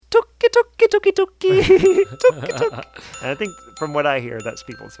Tuki tuki, tuki tuki. And I think from what I hear, that's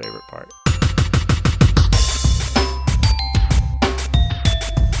people's favorite part.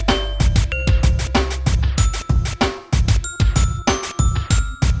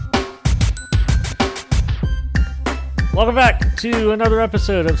 Welcome back to another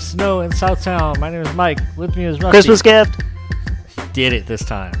episode of Snow in Southtown. My name is Mike. With me is Rusty. Christmas gift. He did it this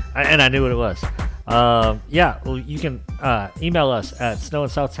time, and I knew what it was. Well, you can email us at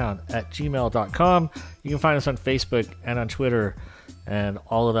snowinSouthtown@gmail.com. You can find us on Facebook and on Twitter and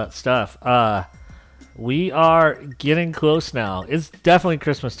all of that stuff. We are getting close now. It's definitely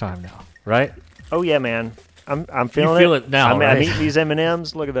Christmas time now, right? Oh yeah, man. I'm feeling You feel it now, right? I'm eating these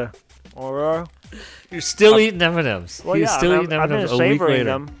M&Ms. Look at the Aurora. You're still eating M&Ms. Well, He's yeah, still I've eating been M&Ms a week savoring later.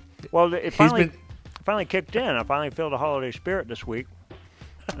 them. Well, it finally kicked in. I finally feel the holiday spirit this week.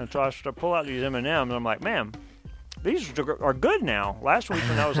 And so I started to pull out these M&Ms, and I'm like, man, these are good now. Last week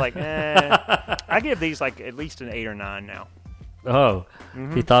when I was like, I give these like at least an 8 or 9 now. Oh,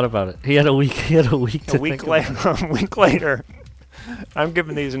 He thought about it. He had a week. He had a week to think about it. A week later, I'm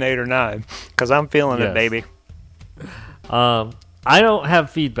giving these an 8 or 9 because I'm feeling it, baby. I don't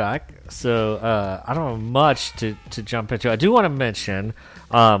have feedback, so I don't have much to jump into. I do want to mention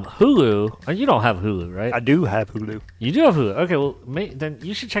Hulu. You don't have Hulu, right? I do have Hulu. You do have Hulu. Okay, well, then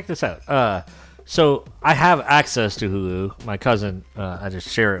you should check this out. So I have access to Hulu. My cousin, I just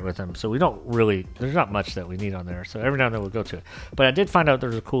share it with him. So we don't really, there's not much that we need on there. So every now and then we'll go to it. But I did find out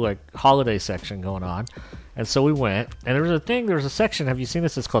there's a cool like holiday section going on. And so we went. And there was a section, have you seen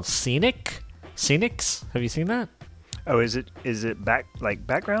this? It's called Scenics. Have you seen that? Oh, is it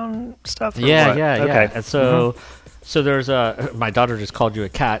background stuff? Or Yeah, what? yeah. Okay. And so there's my daughter just called you a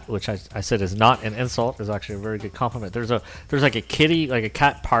cat, which I said is not an insult. Is actually a very good compliment. There's like a kitty, like a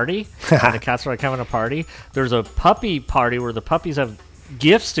cat party, and the cats are like having a party. There's a puppy party where the puppies have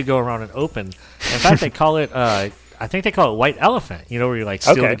gifts to go around and open. In fact, they call it I think they call it White Elephant. You know, where you like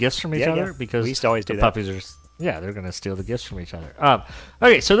steal the gifts from each other because we used to always do the that. puppies are. Yeah, they're gonna steal the gifts from each other.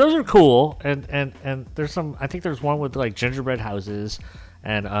 Okay, so those are cool, and there's some. I think there's one with like gingerbread houses,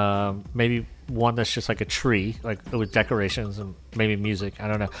 and maybe one that's just like a tree, like with decorations and maybe music. I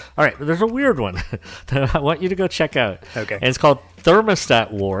don't know. All right, but there's a weird one that I want you to go check out. Okay, and it's called Thermostat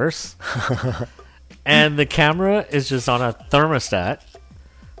Wars, and the camera is just on a thermostat.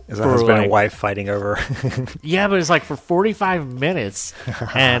 Is a husband and wife fighting over? Yeah, but it's like for 45 minutes,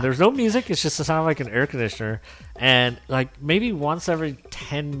 and there's no music. It's just the sound of like an air conditioner, and like maybe once every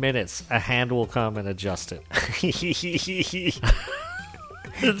 10 minutes, a hand will come and adjust it.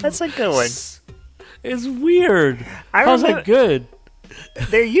 That's a good one. It's weird. How's that good?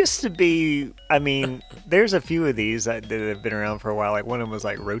 There used to be. I mean, there's a few of these that have been around for a while. Like one of them was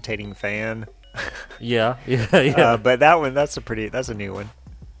like rotating fan. Yeah. But that's a new one.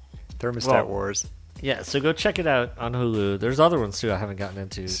 Thermostat Wars. Yeah, so go check it out on Hulu. There's other ones too I haven't gotten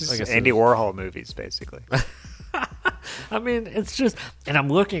into. I guess Andy Warhol movies, basically. I mean, it's just, and I'm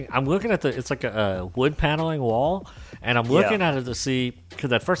looking at it's like a wood paneling wall, and I'm looking at it to see,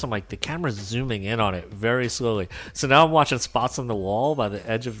 because at first I'm like, the camera's zooming in on it very slowly. So now I'm watching spots on the wall by the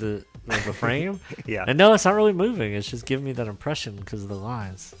edge of the frame. Yeah. And no, it's not really moving. It's just giving me that impression because of the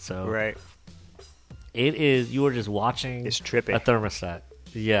lines. So right. It is, you are just watching it's trippy. A thermostat.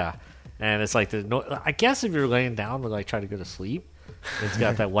 Yeah. And it's like I guess if you're laying down to like try to go to sleep, it's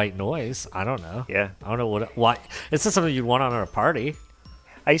got that white noise. I don't know. Yeah. I don't know why. It's not something you'd want on a party.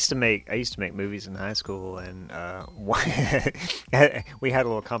 I used to make movies in high school, and we had a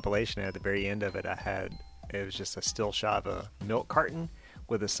little compilation at the very end of it. It was just a still shot of a milk carton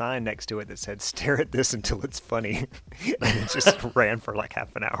with a sign next to it that said "Stare at this until it's funny," and it just ran for like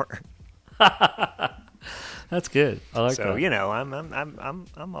half an hour. That's good. I like that. So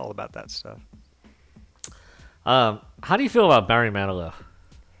I'm all about that stuff. How do you feel about Barry Manilow?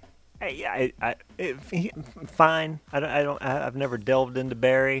 Fine. I've never delved into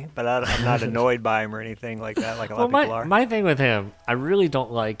Barry, but I'm not annoyed by him or anything like that. Like a lot of people are. My thing with him, I really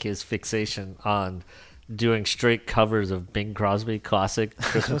don't like his fixation on doing straight covers of Bing Crosby classic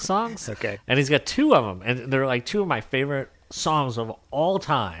Christmas songs. Okay. And he's got 2 of them, and they're like 2 of my favorite songs of all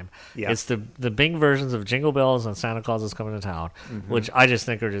time. Yeah. It's the Bing versions of Jingle Bells and Santa Claus is Coming to Town, which I just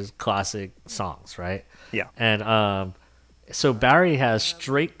think are just classic songs, right? Yeah. And so Barry has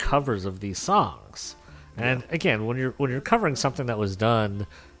straight covers of these songs. And again, when you're covering something that was done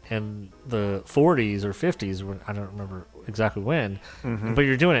in the 40s or 50s, when, I don't remember exactly when, but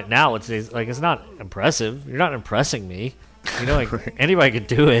you're doing it now, it's like, it's not impressive. You're not impressing me. You know, like anybody could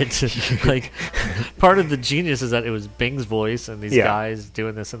do it. Like, part of the genius is that it was Bing's voice and these guys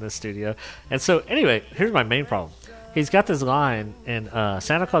doing this in the studio. And so, anyway, here's my main problem: he's got this line in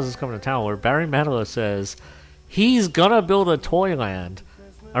Santa Claus is Coming to Town where Barry Manilow says he's gonna build a Toyland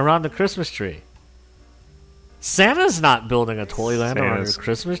around the Christmas tree. Santa's not building a Toyland around your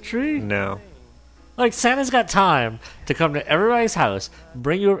Christmas tree. No. Like, Santa's got time to come to everybody's house,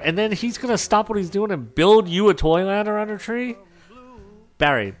 bring you, and then he's gonna stop what he's doing and build you a Toyland around your tree.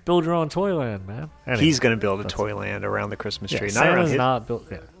 Barry, build your own Toyland, man. Anyway, he's going to build a Toyland around the Christmas tree. Yeah, Santa's not built.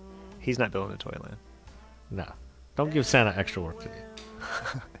 Yeah. He's not building a Toyland. No. Don't give Santa extra work to do.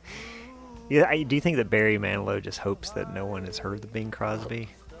 Yeah, do you think that Barry Manilow just hopes that no one has heard the Bing Crosby?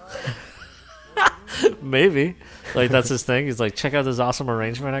 Maybe. Like, that's his thing. He's like, check out this awesome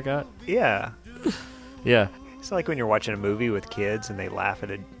arrangement I got. Yeah. Yeah. It's like when you're watching a movie with kids and they laugh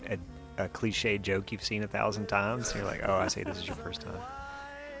at a cliche joke you've seen 1,000 times. And you're like, oh, I see, this is your first time.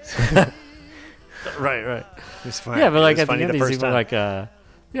 Right. It's fine. Yeah, but like at the funny end, the he's first even time. like,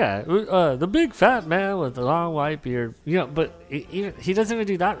 the big fat man with the long white beard. You know, but he doesn't even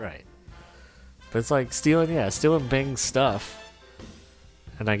do that right. But it's like stealing Bing's stuff.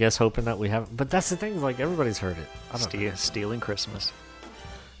 And I guess hoping that we haven't. But that's the thing, like, everybody's heard it. I don't know. Stealing Christmas.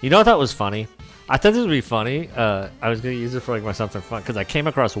 You know what I thought was funny? I thought this would be funny. I was going to use it for like my something fun because I came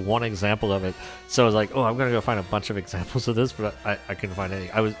across one example of it. So I was like, oh, I'm going to go find a bunch of examples of this, but I couldn't find any.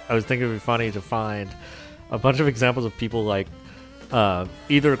 I was thinking it would be funny to find a bunch of examples of people like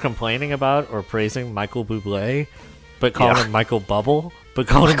either complaining about or praising Michael Bublé, but calling him Michael Bubble,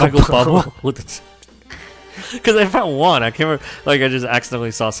 Because I found one. I can't remember, like, I just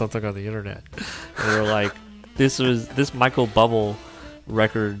accidentally saw something on the internet. And they were like, this Michael Bubble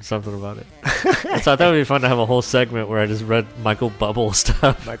record, something about it. And so I thought it would be fun to have a whole segment where I just read Michael Bubble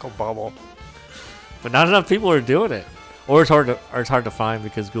stuff. Michael Bubble. But not enough people are doing it. Or it's hard to find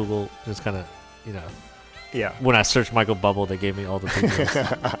because Google just kind of, you know. Yeah. When I searched Michael Bubble, they gave me all the people.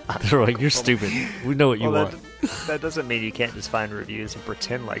 They were like, you're stupid. We know what you want. That doesn't mean you can't just find reviews and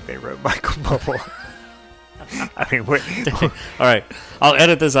pretend like they wrote Michael Bubble. I mean, all right. I'll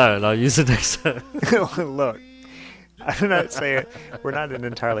edit this out and I'll use it next time. Look, I'm not saying we're not an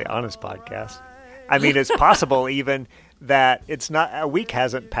entirely honest podcast. I mean, it's possible even that it's not a week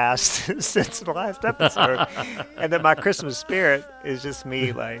hasn't passed since the last episode, and that my Christmas spirit is just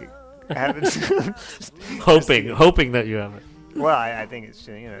me like having hoping that you have it. Well, I think it's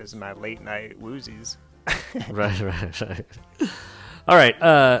it's my late night woozies. Right. All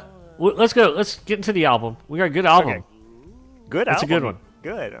right. Let's go. Let's get into the album. We got a good album. Okay. Good It's album. a good one.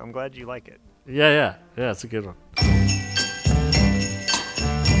 Good. I'm glad you like it. Yeah. It's a good one.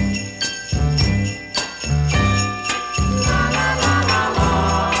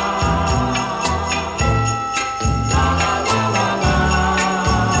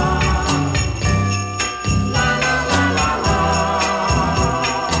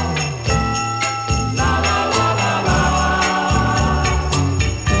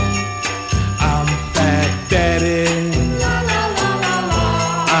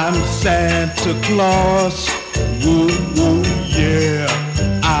 Santa Claus, woo woo yeah,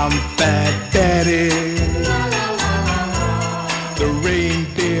 I'm Fat Daddy, the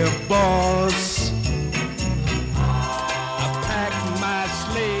reindeer boss. I packed my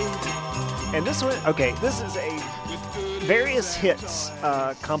sleigh. And this one, okay, this is a various hits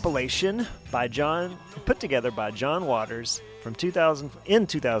compilation by put together by John Waters from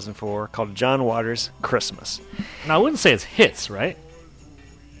 2004 called John Waters Christmas. Now I wouldn't say it's hits, right?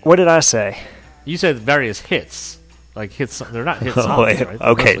 What did I say? You said various hits. Like hits, they're not hit songs, right?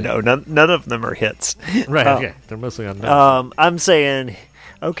 Okay, mostly, no, none of them are hits. Right, okay. They're mostly unknown. I'm saying,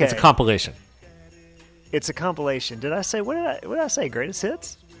 okay. It's a compilation. It's a compilation. Did I say, what did I say, greatest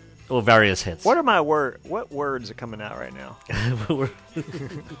hits? Well, various hits. What are what words are coming out right now?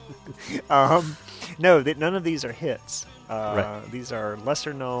 No, none of these are hits. Right. These are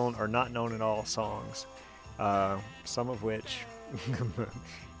lesser known or not known at all songs, some of which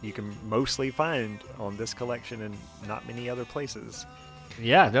you can mostly find on this collection and not many other places.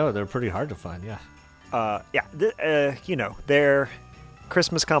 Yeah, no, they're pretty hard to find, yeah. They're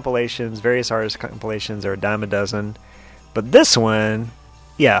Christmas compilations, various artist compilations are a dime a dozen. But this one,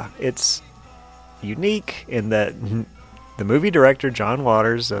 yeah, it's unique in that the movie director, John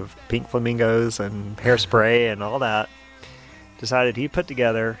Waters of Pink Flamingos and Hairspray and all that, decided he put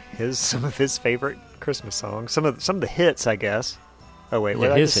together some of his favorite Christmas songs, some of the hits, I guess. Oh wait, what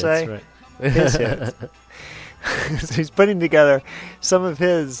did I just say? Right. His hits. So he's putting together some of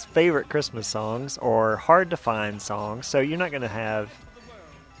his favorite Christmas songs or hard to find songs. So you're not going to have,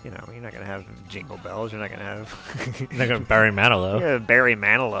 you're not going to have Jingle Bells. You're not going to have. You're not going to Barry Manilow. Yeah, Barry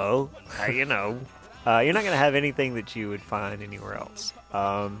Manilow. You're not going to have anything that you would find anywhere else.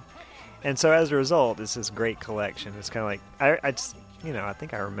 And so as a result, it's this great collection. It's kind of like I just, I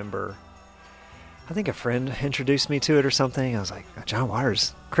think I remember. I think a friend introduced me to it or something. I was like, John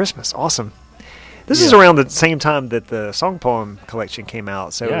Waters, Christmas, awesome. This is around the same time that the song poem collection came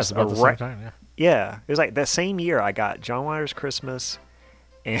out. So it was about the same time. Yeah, it was like that same year I got John Waters Christmas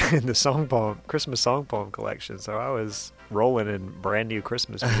and the Christmas song poem collection. So I was rolling in brand new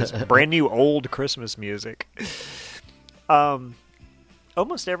Christmas music, brand new old Christmas music.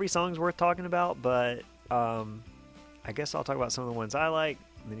 Almost every song's worth talking about, but I guess I'll talk about some of the ones I like,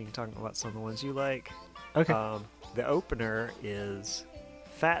 and then you can talk about some of the ones you like. Okay. The opener is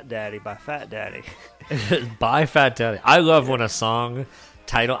Fat Daddy by Fat Daddy. By Fat Daddy. I love when a song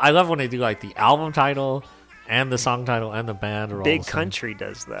title, I love when they do like the album title and the song title and the band are all Big the same. Country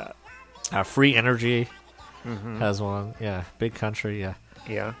does that. Free Energy has one. Yeah, Big Country,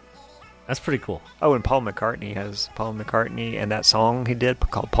 Yeah. That's pretty cool. Oh, and Paul McCartney and that song he did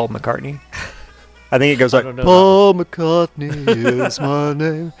called Paul McCartney. I think it goes like, Paul McCartney is my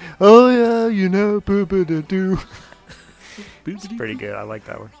name. Oh, yeah, you know, boo-boo-da-doo. It's pretty good. I like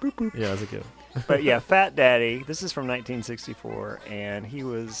that one. Boop, boop. Yeah, that's a good one. But yeah, Fat Daddy, this is from 1964, and he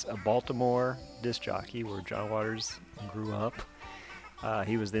was a Baltimore disc jockey where John Waters grew up.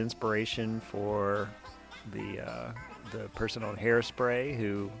 He was the inspiration for the person on Hairspray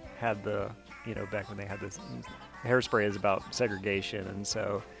who had back when they had this, Hairspray is about segregation, and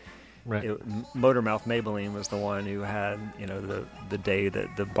so Right. Motormouth Maybelline was the one who had, the day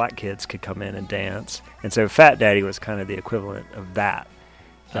that the black kids could come in and dance. And so Fat Daddy was kind of the equivalent of that.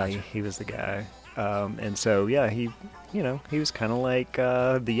 Gotcha. He was the guy. And so, yeah, he was kind of like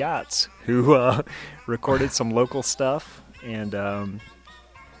the Yachts who recorded some local stuff. And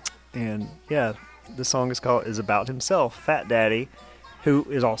yeah, the song is about himself, Fat Daddy, who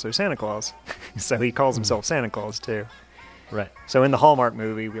is also Santa Claus. So he calls himself Santa Claus, too. Right. So in the Hallmark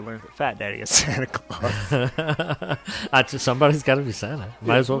movie, we learned that Fat Daddy is Santa Claus. Somebody's got to be Santa.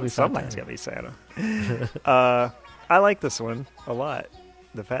 Might as well be Somebody's got to be Santa. I like this one a lot,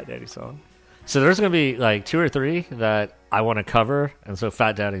 the Fat Daddy song. So there's going to be like 2 or 3 that I want to cover, and so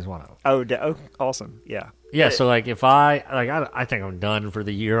Fat Daddy's one of them. Oh, awesome. Yeah. Yeah, so like if I think I'm done for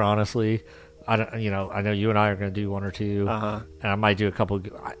the year, honestly. I know you and I are going to do 1 or 2, and I might do a couple.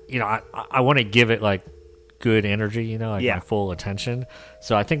 I want to give it like good energy, my full attention.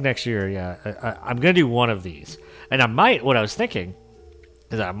 So I think next year, I'm going to do one of these. And what I was thinking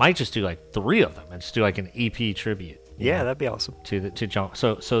is that I might just do like 3 of them and just do like an EP tribute. Yeah, that'd be awesome. To John.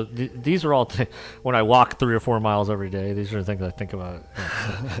 So these are all, when I walk 3 or 4 miles every day, these are the things I think about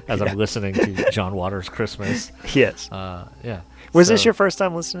as I'm listening to John Waters' Christmas. Yes. Yeah. Was this your first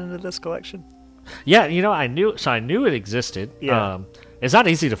time listening to this collection? Yeah, I knew it existed. Yeah. It's not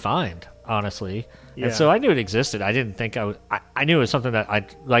easy to find, honestly. Yeah. And so I knew it existed. I didn't think I knew it was something that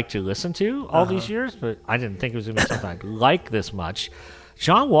I'd like to listen to all these years, but I didn't think it was going to be something I'd like this much.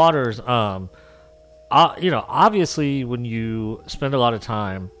 John Waters, obviously when you spend a lot of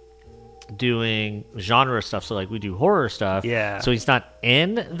time doing genre stuff, so like we do horror stuff, so he's not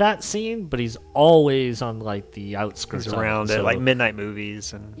in that scene, but he's always on like the outskirts. He's around it, so, like midnight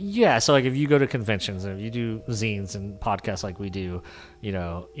movies and so like if you go to conventions and if you do zines and podcasts like we do,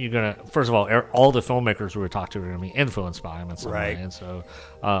 you're gonna, first of all the filmmakers we talk to are gonna be influenced by him in some way, and so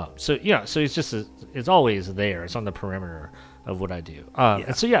it's just it's always there. It's on the perimeter of what I do,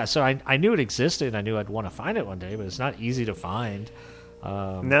 and so I knew it existed, and I knew I'd want to find it one day, but it's not easy to find.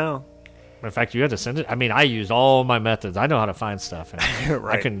 No. In fact, you had to send it. I mean, I used all my methods. I know how to find stuff, and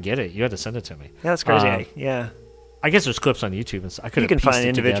right. I couldn't get it. You had to send it to me. Yeah, that's crazy. Yeah. I guess there's clips on YouTube, and so I could. You can find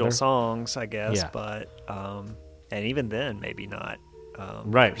individual songs, I guess, but and even then, maybe not.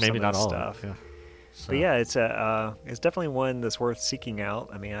 Right, maybe not all stuff. Yeah. So. But yeah, it's definitely one that's worth seeking out.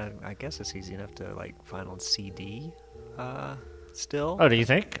 I mean, I guess it's easy enough to like find on CD. Still. Oh, do you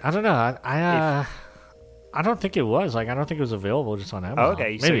think? I don't know. I don't think it was. Like, I don't think it was available just on Amazon. Oh,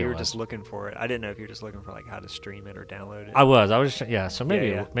 okay. Maybe so you were just looking for it. I didn't know if you were just looking for like how to stream it or download it. I was just so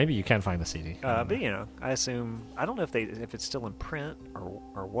maybe you can find the CD. But I assume, I don't know if it's still in print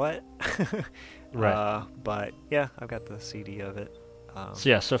or what. Right. But yeah, I've got the CD of it.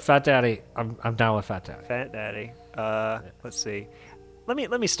 So Fat Daddy, I'm down with Fat Daddy. Fat Daddy. Let's see. Let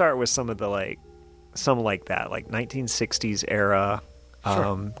me start with some of the like 1960s era.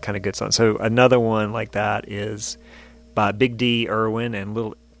 Kind of good song. So another one like that is by Big D Irwin and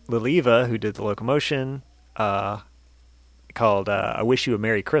Lil Eva, who did the Locomotion, called "I Wish You a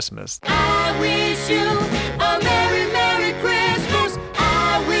Merry Christmas." I wish you a merry, merry Christmas.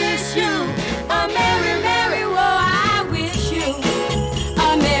 I wish you a merry, merry I wish you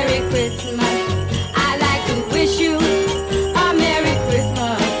a merry Christmas. I like to wish you a merry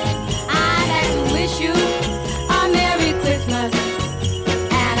Christmas. I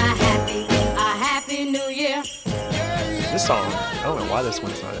this song. I don't know why this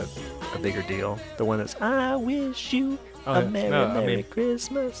one's not a bigger deal. The one that's I wish you a Merry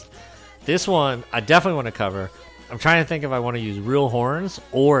Christmas. This one, I definitely want to cover. I'm trying to think if I want to use real horns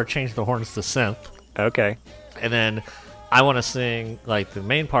or change the horns to synth. Okay. And then I want to sing like the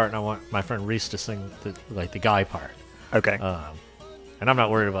main part, and I want my friend Reese to sing the guy part. Okay. And I'm not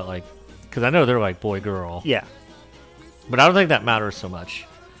worried about because I know they're like boy girl. Yeah. But I don't think that matters so much.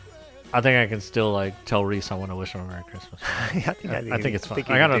 I think I can still tell Reese I want to wish him a Merry Christmas. I think it's fun.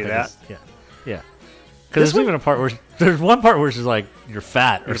 I don't think that. Yeah. Because there's even a part where there's one part where she's like, "You're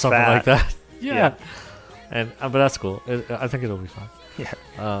fat" or something like that. Yeah. And but that's cool. I think it'll be fun. Yeah.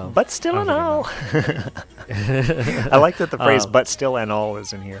 But still and all. I like that the phrase "but still and all"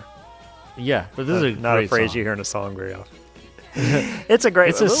 is in here. Yeah, but this is not a phrase song. you hear in a song very often. It's a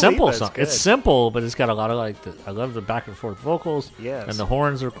great. It's a simple song. Good. It's simple, but it's got a lot of I love the back and forth vocals. Yes. And the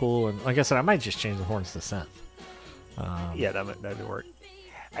horns are cool. And like I said, I might just change the horns to synth. Yeah, that'd work.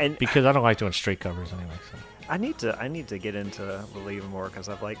 And because I don't like doing straight covers anyway. So. I need to get into Liliva more because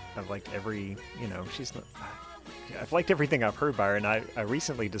I've liked every she's not. I've liked everything I've heard by her, and I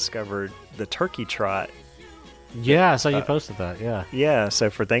recently discovered the Turkey Trot. Yeah, I saw you posted that. Yeah. Yeah. So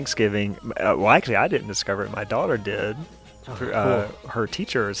for Thanksgiving, well, actually, I didn't discover it. My daughter did. Cool. Her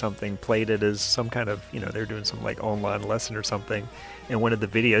teacher or something played it as some kind of they were doing some online lesson or something, and one of the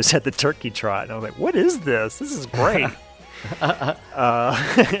videos had the Turkey Trot, and I was like, "What is this? This is great." And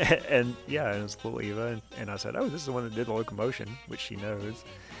yeah, it was Liliva, and I said, "Oh, this is the one that did the locomotion," which she knows.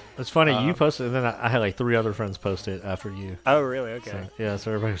 It's funny you posted, and then I had 3 other friends post it after you. Oh, really? Okay.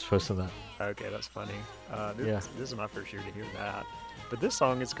 So everybody was posting that. Okay, that's funny. This is my first year to hear that, but this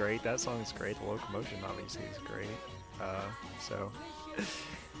song is great. That song is great. The locomotion obviously is great.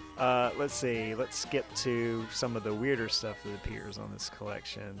 Let's see. Let's skip to some of the weirder stuff that appears on this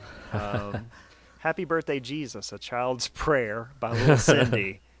collection. Happy Birthday, Jesus, A Child's Prayer by Little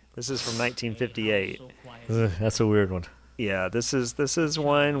Cindy. This is from 1958. That's a weird one. Yeah, this is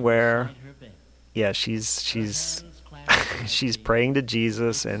one where, she's she's praying to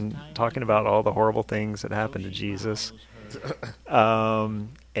Jesus and talking about all the horrible things that happened to Jesus.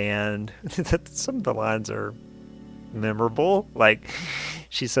 And some of the lines are memorable. Like,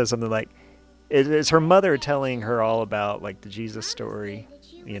 she says something like, it's her mother telling her all about the Jesus story,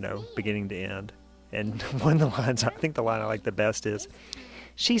 beginning to end. And one of the lines, I think the line I like the best is,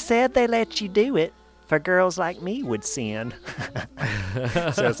 she said they let you do it for girls like me would sin.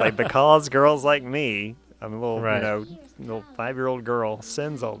 So it's because girls like me, I'm a little, little 5-year-old girl,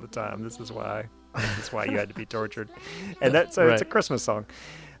 sins all the time. This is why you had to be tortured. And it's a Christmas song.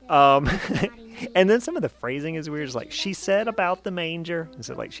 And then some of the phrasing is weird. It's like, she said about the manger. Is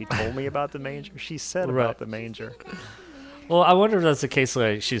it like she told me about the manger? She said about the manger. Well, I wonder if that's the case.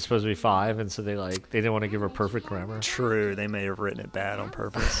 She's supposed to be 5, and so they didn't want to give her perfect grammar. True, they may have written it bad on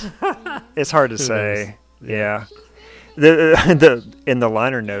purpose. It's hard to say. Yeah. In the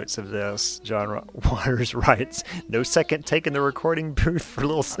liner notes of this, John Waters writes, "No second take in the recording booth for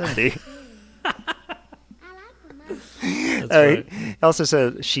Little Cindy." He also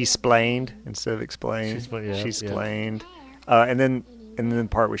says she splained instead of explained. She splained. And then the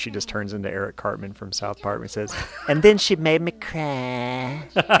part where she just turns into Eric Cartman from South Park and says, "And then she made me cry.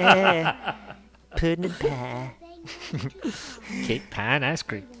 Pudding and pie. Cake, pie, and ice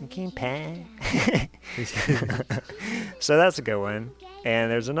cream. Cake pie." So that's a good one. And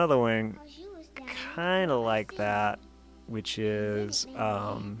there's another one kind of like that, which is,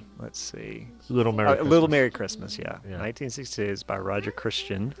 let's see. Little Merry Christmas. Little Merry Christmas, yeah. 1962 is by Roger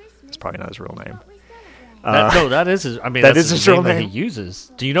Christian. It's probably not his real name. That is his. I mean, that's his real name that he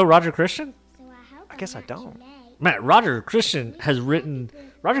uses. Do you know Roger Christian? I guess I don't. Matt, Roger Christian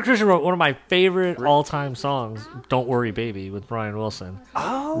wrote one of my favorite all-time songs, "Don't Worry Baby," with Brian Wilson.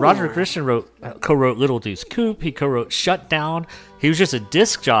 Oh. Roger Christian co-wrote Little Deuce Coupe. He co-wrote Shut Down. He was just a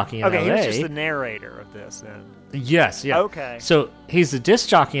disc jockey in LA. Okay, he was just the narrator of this then. Yes, yeah. Okay. So he's the disc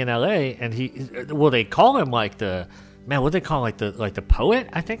jockey in LA, and they call him what they call him, the poet?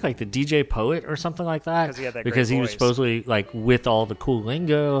 I think the DJ poet or something like that. Because he had that because great he was voice. supposedly with all the cool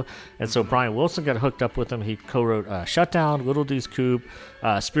lingo, and so Brian Wilson got hooked up with him. He co-wrote Shutdown, Little Deuce Coupe,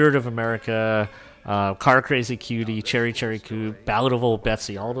 Spirit of America, Car Crazy Cutie, Cherry Cherry Coupe, Ballad of Old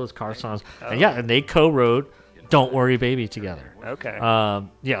Betsy, all those car songs. And they co-wrote Don't Worry Baby together. Okay. One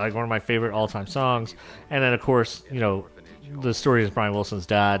of my favorite all-time songs. And then, of course, the story is Brian Wilson's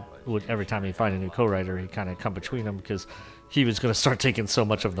dad would, every time he'd find a new co-writer, he'd kind of come between them because he was going to start taking so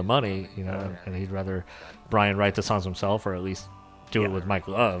much of the money, and he'd rather Brian write the songs himself or at least do it with Mike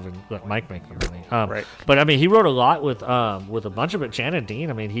Love and let Mike make the money. Right. But I mean, he wrote a lot with a bunch of it. Jan and Dean.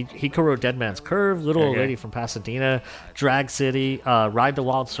 I mean, he co-wrote Dead Man's Curve, Little Old Lady from Pasadena, Drag City, Ride the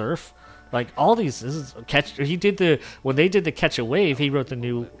Wild Surf. Like all these, this is Catch. He did when they did the Catch a Wave. He wrote the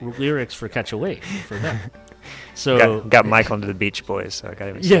new lyrics for Catch a Wave for them. So got Mike onto the Beach Boys. So I got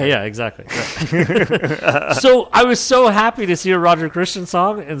him. Yeah, exactly. So I was so happy to see a Roger Christian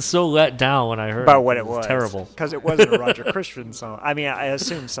song, and so let down when I heard about what it was. Terrible, because it wasn't a Roger Christian song. I mean, I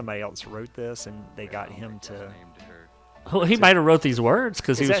assume somebody else wrote this, and they got him to. Well, he might have wrote these words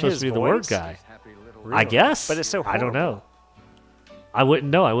because he was supposed to be the word voice? guy. Really? I guess, but it's so I don't horrible. know. I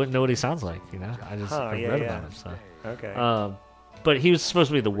wouldn't know. I wouldn't know what he sounds like. You know, I just I've read about him. So okay. But he was supposed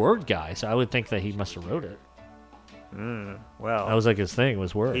to be the word guy, so I would think that he must have wrote it. Well, That was like his thing,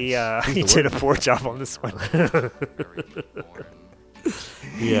 was words. he He's the did word a poor job on this one.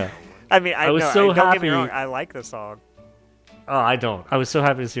 Yeah. I mean, I was know, so don't get me happy- wrong, I like the song. Oh, I don't. I was so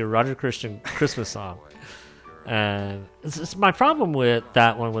happy to see a Roger Christian Christmas song. And it's my problem with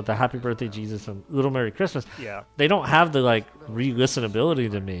that one, with the Happy Birthday Jesus and Little Merry Christmas. Yeah, They don't have the like re-listenability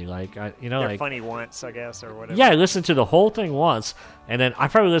to me. Like they're like funny once, I guess, or whatever. yeah, I listened to the whole thing once, and then I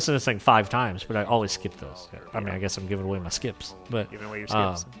probably listened to this thing 5 times, but I always skip those. I mean, I guess I'm giving away my skips, but Giving away your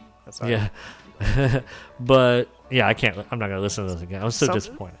skips. That's all yeah. But yeah, I'm not gonna listen to those again. I was so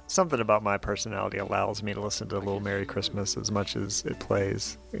disappointed. Something about my personality allows me to listen to Little Merry Christmas as much as it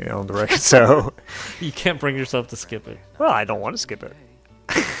plays, on the record. So, You can't bring yourself to skip it. well, I don't want to skip it.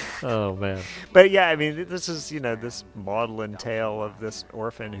 Oh man. But yeah, I mean, this is, this maudlin tale of this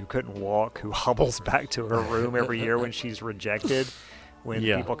orphan who couldn't walk, who hobbles back to her room every year when she's rejected, when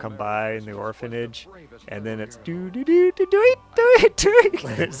Yeah. people come by in the orphanage, and then it's do do do do do it do it do it.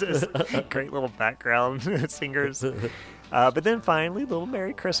 There's this great little background singers. But then finally, Little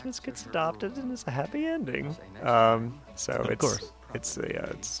Merry Christmas gets adopted, and it's a happy ending. Of course. It's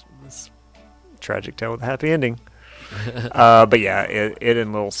this tragic tale with a happy ending. But yeah, it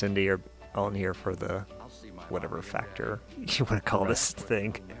and Little Cindy are on here for the whatever factor you want to call this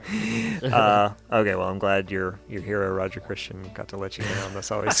thing. Okay, well, I'm glad your hero Roger Christian got to let you down. That's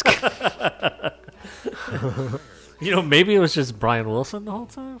always Maybe it was just Brian Wilson the whole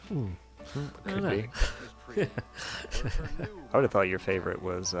time. could be. I would have thought your favorite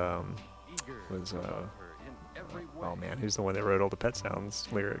was oh man, who's the one that wrote all the Pet Sounds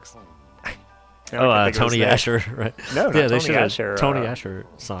lyrics? Tony Asher, right? No, not yeah, they Tony should have Asher, Tony Asher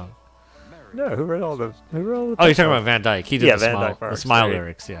song. No, who wrote all the? Oh, you're talking about Van Dyke. He did the Van smile, Dyke the parts, smile right.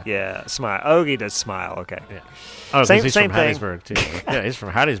 lyrics. Yeah. Yeah, Smile. Oh, he does Smile. Okay. Yeah. Oh, 'cause Same- he's same from thing. Hattiesburg too. Yeah, he's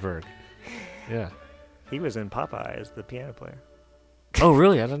from Hattiesburg. Yeah. He was in Popeye as the piano player. Oh,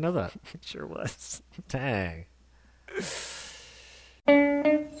 really? I didn't know that. Sure was. Dang.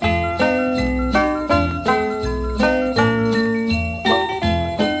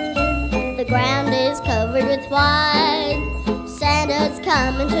 The ground is covered with white. Santa's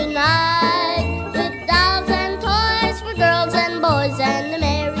coming tonight with dolls and toys for girls and boys and a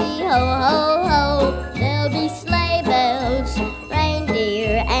merry ho ho ho. There'll be sleigh bells,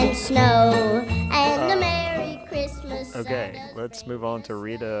 reindeer and snow, and a merry Christmas. Okay, Santa's let's move on to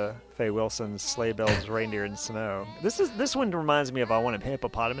Rita Faye Wilson's Sleigh Bells, Reindeer, and Snow. This one reminds me of I Want a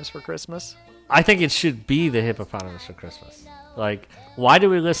Hippopotamus for Christmas. I think it should be the Hippopotamus for Christmas. Like, why do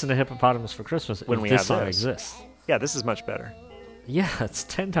we listen to Hippopotamus for Christmas When if we this have song this. exists? Yeah, this is much better. Yeah, it's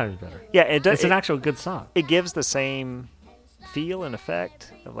 10 times better. Yeah, it does. It's an actual good song. It gives the same feel and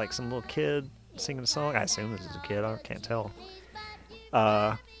effect of like some little kid singing a song. I assume this is a kid. I can't tell.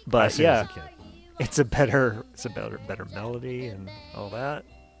 I But assume yeah, it's a kid. it's a better melody and all that.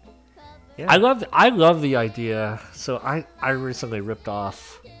 Yeah, I love the idea. So I recently ripped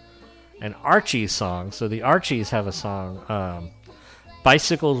off an Archie song. So the Archies have a song,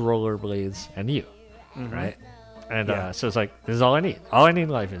 Bicycles, Rollerblades, and You, right? And Yeah. so it's like, this is all I need. All I need in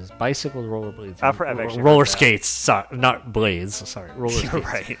life is bicycles, rollerblades, I've actually roller heard that. skates. Sorry, not blades. Sorry, roller skates. you're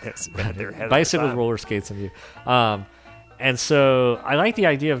right. It's bad. They're ahead of Bicycles, their time. roller skates, and You. And so I like the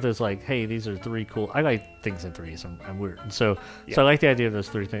idea of those, like, hey, these are 3 cool. I like things in threes. I'm weird. And so I like the idea of those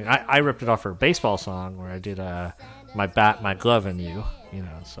 3 things. I ripped it off for a baseball song where I did my bat, my glove, and you.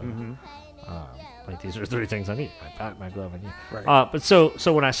 So like these are 3 things I need: my bat, my glove, and you. Right. But so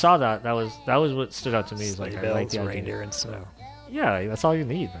when I saw that was what stood out to me. Is like, Sleigh I like bells, the idea. reindeer, and snow. Yeah, that's all you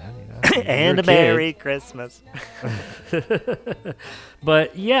need, man. You're And a kid. Merry Christmas.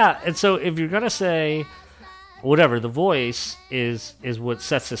 But yeah, and so if you're gonna say whatever, the voice is what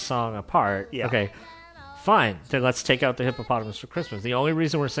sets this song apart. Yeah. Okay, fine. Then let's take out the hippopotamus for Christmas. The only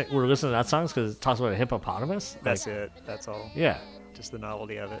reason we're listening to that song is because it talks about a hippopotamus. That's it. That's all. Yeah. Just the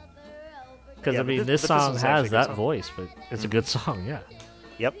novelty of it. Because Yeah, I mean, but this this song was actually a has good that song. voice, but it's a good song. Yeah.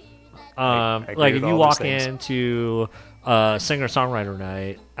 Yep. I agree Like if with you all walk those things. into singer-songwriter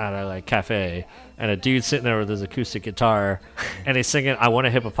night at a like cafe, and a dude sitting there with his acoustic guitar, and he's singing "I Want a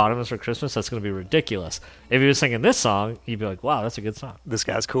Hippopotamus for Christmas," that's going to be ridiculous. If he was singing this song, you'd be like, "Wow, that's a good song." This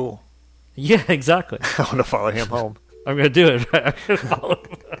guy's cool. Yeah, exactly. I want to follow him home. I'm going to do it. I'm gonna follow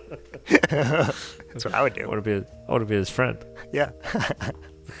him. That's what I would I do. want to be his friend. Yeah.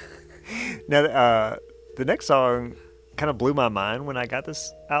 Now, the next song kind of blew my mind when I got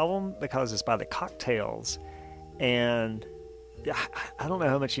this album because it's by the Cocktails, and I don't know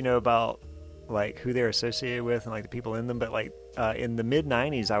how much you know about like who they're associated with and like the people in them, but like in the mid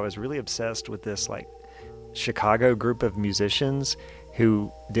 '90s, I was really obsessed with this like Chicago group of musicians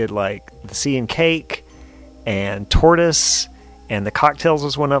who did like the Sea and Cake and Tortoise, and the Cocktails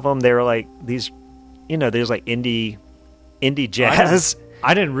was one of them. They were like these, there's like indie jazz.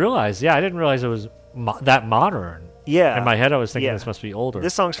 I didn't realize. Yeah, I didn't realize it was that modern. Yeah. In my head, I was thinking Yeah. this must be older.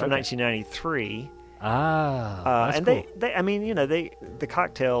 This song's from Okay. 1993. That's And cool. they, I mean, the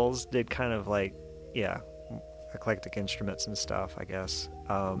Cocktails did kind of like, eclectic instruments and stuff, I guess.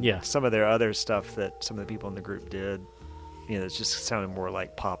 Yeah. Some of their other stuff that some of the people in the group did, it's just sounded more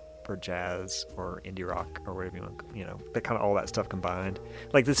like pop or jazz or indie rock or whatever you want, but kind of all that stuff combined.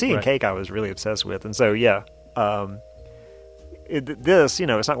 Like the Sea and Right. Cake, I was really obsessed with, and so yeah. This,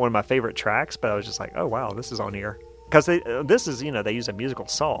 it's not one of my favorite tracks, but I was just like, oh wow, this is on here because this is, they use a musical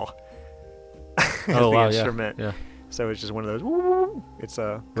saw as Oh the wow, instrument. yeah. So it's just one of those. Woo, it's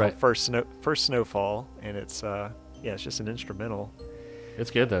a Right. first snowfall, and it's it's just an instrumental.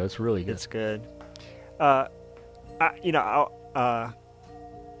 It's good though. It's really good. It's good.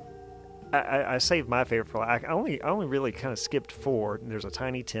 I saved my favorite for I only really kind of skipped 4. There's a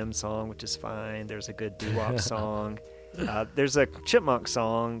Tiny Tim song, which is fine. There's a good doo-wop song. There's a Chipmunk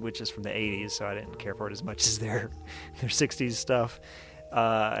song, which is from the 80s, so I didn't care for it as much as their 60s stuff.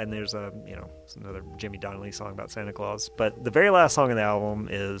 And there's another Jimmy Donnelly song about Santa Claus. But the very last song in the album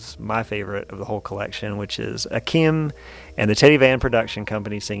is my favorite of the whole collection, which is Akim and the Teddy Van Production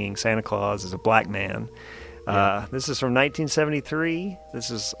Company singing "Santa Claus is a Black Man." This is from 1973.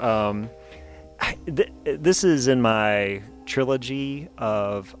 This is this is in my trilogy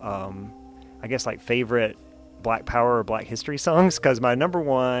of I guess like favorite Black Power or Black History songs, because my number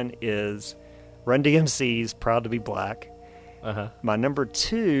 1 is Run DMC's "Proud to Be Black." My number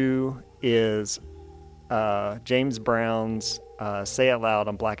 2 is James Brown's "Say It Loud,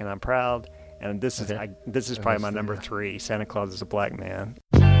 I'm Black and I'm Proud," and this is probably my number 3, "Santa Claus is a Black Man."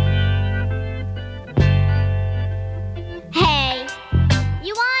 Hey,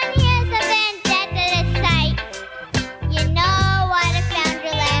 you want to hear something dead sight? You know what I found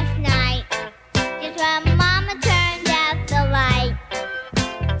you last night? Just when Mama turned out the light.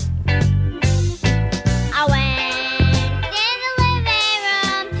 I went in the living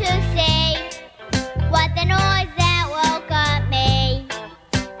room to see what the noise that woke up me.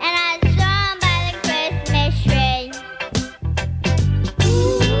 And I saw 'em by the Christmas tree.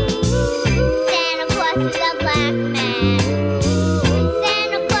 Santa Claus is a black man.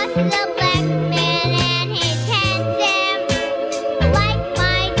 Santa Claus is a black man, and he tends him like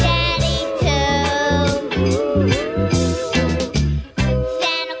my daddy too.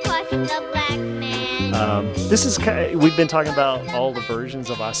 Santa Claus is a black man. This is we've been talking about all the versions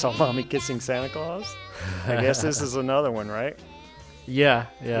of "I Saw Mommy Kissing Santa Claus." I guess this is another one, right? Yeah.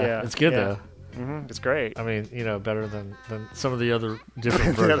 It's good though. It's great. I mean, better than some of the other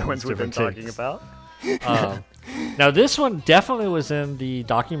different versions. The other ones we've been different talking takes. about. Now, this one definitely was in the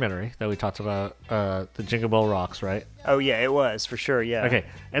documentary that we talked about, the Jingle Bell Rocks, right? Oh yeah, it was for sure. Yeah. Okay,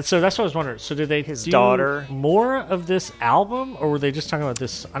 and so that's what I was wondering. So did they His do daughter. more of this album, or were they just talking about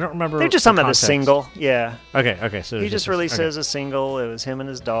this? I don't remember. They're just talking about the context. single. Yeah. Okay. So it He was just released okay. it as a single. It was him and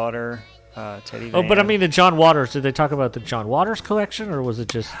his daughter, Teddy Van. Oh, but I mean the John Waters. Did they talk about the John Waters collection, or was it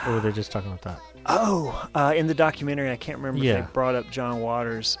just, or were they just talking about that? Oh, in the documentary, I can't remember Yeah. if they brought up John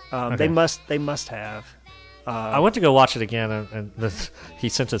Waters. Okay. They must have. I went to go watch it again, and he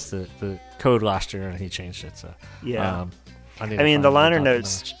sent us the code last year, and he changed it. So Yeah. I mean, the liner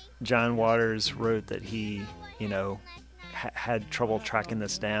notes, John Waters wrote that he, had trouble tracking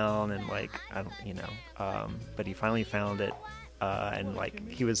this down, and like I don't, but he finally found it, and like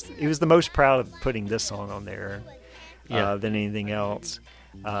he was the most proud of putting this song on there, than anything else,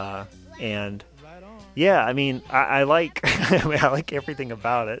 and yeah, I mean, I like I like everything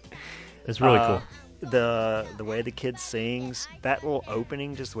about it. It's really cool. The way the kid sings, that little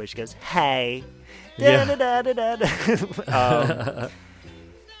opening, just the way she goes, "Hey," Yeah.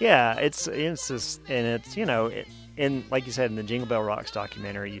 yeah, it's just, and it's and like you said in the Jingle Bell Rocks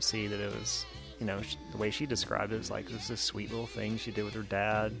documentary, you see that it was the way she described it is like, it was this sweet little thing she did with her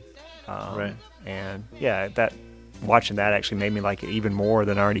dad. Right. And yeah, watching that actually made me like it even more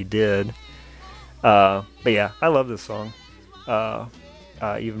than I already did. But yeah, I love this song.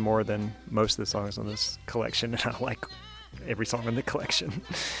 Even more than most of the songs on this collection, and I like every song in the collection.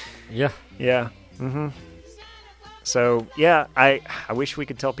 Yeah. Yeah. Mm-hmm. So yeah, I wish we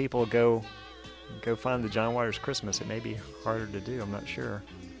could tell people go find the John Waters Christmas. It may be harder to do. I'm not sure.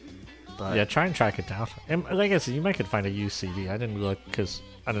 But Yeah, try and track it down. And like I said, you might could find a used CD. I didn't look because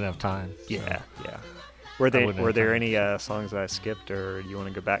I didn't have time. So. Yeah. I wouldn't Were have there time. any songs that I skipped or you want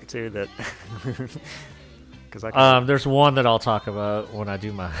to go back to that? Because I can. There's one that I'll talk about when I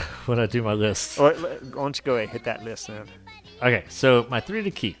do my list. Why don't you go ahead and hit that list then? Okay, so my 3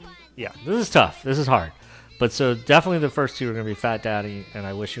 to keep. Yeah. This is tough. This is hard. But so definitely the first 2 are going to be Fat Daddy and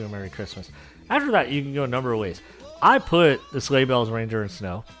I Wish You a Merry Christmas. After that, you can go a number of ways. I put the Sleigh Bells, Reindeer, and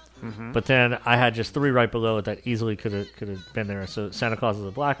Snow. Mm-hmm. But then I had just 3 right below it that easily could have been there. So Santa Claus is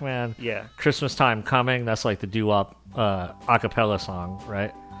a Black Man. Yeah. Christmas Time Coming. That's like the doo-wop acapella song,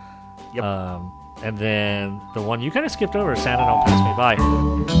 right? Yep. And then the one you kind of skipped over, Santa Don't Pass Me By.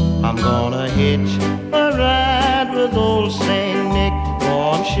 I'm gonna hitch a ride with old Saint Nick.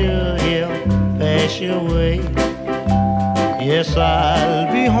 Oh, I'm sure he'll pass your way. Yes,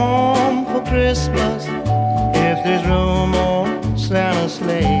 I'll be home for Christmas if there's room on Santa's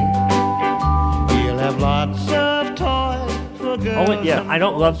sleigh. He'll have lots of toys for girls. Oh, yeah. and I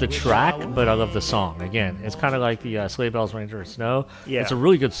don't love the boys. track, but I love the song. Again, it's kind of like the Sleigh Bells, Reindeer, and Snow. Yeah. It's a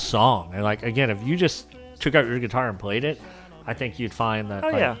really good song. And, like, again, if you just took out your guitar and played it, I think you'd find that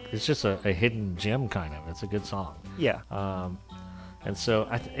yeah. it's just a hidden gem, kind of. It's a good song. Yeah. And so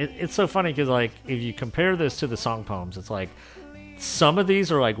it's so funny because, like, if you compare this to the song poems, it's like some of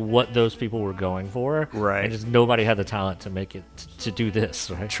these are like what those people were going for, Right. And just nobody had the talent to make it to do this,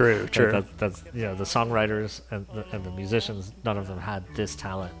 right? True, Like, true. That's the songwriters and the musicians. None of them had this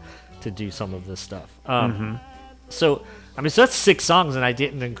talent to do some of this stuff. So I mean, so that's 6 songs, and I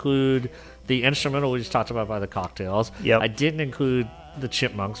didn't include the instrumental we just talked about by the Cocktails. Yep. I didn't include the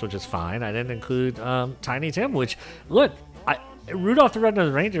Chipmunks, which is fine. I didn't include Tiny Tim, which, look, Rudolph the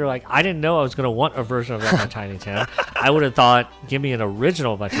Red-Nosed Reindeer, like, I didn't know I was going to want a version of that by Tiny Tim. I would have thought, give me an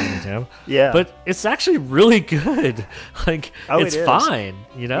original by Tiny Tim. Yeah. But it's actually really good. Like, Oh, it's it is. fine.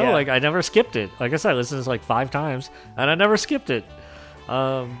 You know, Yeah. like, I never skipped it. Like I said, I listened to this like 5 times, and I never skipped it.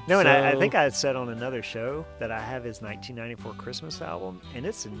 No, and I so- think I had said on another show that I have his 1994 Christmas album, and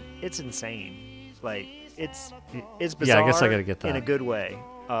it's insane. Like, it's bizarre. Yeah, I guess I gotta get that. in a good way.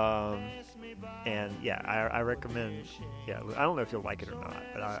 And yeah, I recommend. Yeah, I don't know if you'll like it or not,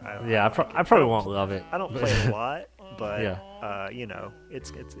 but Yeah, I probably won't love it. I don't play it a lot, but Yeah.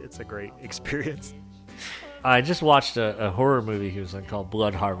 it's a great experience. I just watched a horror movie he was in called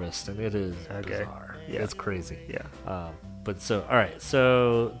Blood Harvest, and it is Okay. bizarre. Yeah. It's crazy. Yeah. But so, all right,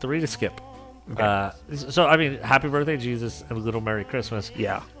 so 3 to skip. So, I mean, Happy Birthday, Jesus, and Little Merry Christmas.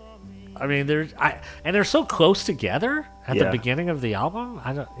 Yeah. I mean, they're so close together at the Yeah. beginning of the album.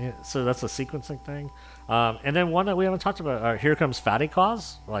 So that's a sequencing thing. And then one that we haven't talked about, Here Comes Fatty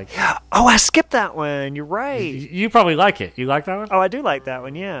Claus. Like, Oh, I skipped that one. You're right. you probably like it. You like that one? Oh, I do like that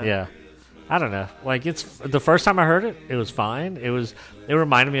one. Yeah. Yeah. I don't know. Like, it's the first time I heard it, it was fine. It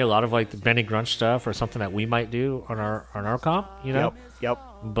reminded me a lot of like the Benny Grunch stuff or something that we might do on our comp, you know? Yep.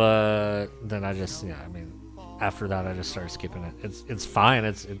 But then I just, after that I just started skipping it. It's fine.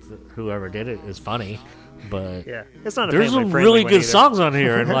 It's whoever did it is funny, but Yeah. It's not a there's some family-friendly really one good either. songs on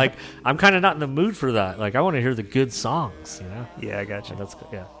here, and like I'm kind of not in the mood for that. Like, I want to hear the good songs, you know? Yeah, I got you. And that's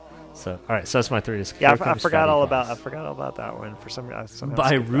yeah. So all right, so that's my 3 to skip. Yeah, Here I Comes forgot Fatty all Claus. about that one for some reason.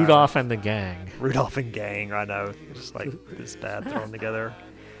 by Rudolph and the Gang. Rudolph and Gang. I know, just like this bad thrown together.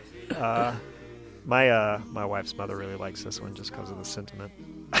 My wife's mother really likes this one just because of the sentiment.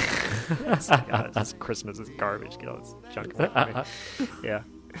 It's like, this Christmas is garbage. Get all this junk away from me. Yeah.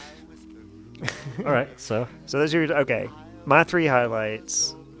 All right, so So those are okay. My 3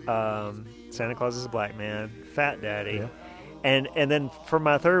 highlights: Santa Claus is a Black Man, Fat Daddy, and then for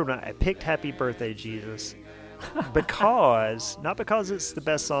my 3rd one, I picked Happy Birthday, Jesus, because not because it's the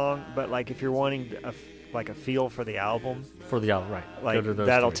best song, but like if you're wanting a feel for the album, for the album, right? like Go to those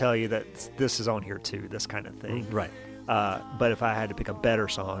that'll 3. tell you that this is on here too, this kind of thing. Right. But if I had to pick a better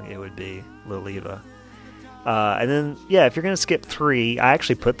song, it would be Lil Eva. And then, yeah, if you're going to skip 3, I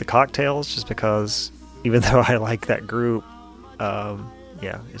actually put the Cocktails just because, even though I like that group,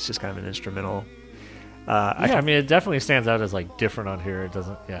 it's just kind of an instrumental. I mean, it definitely stands out as like different on here. It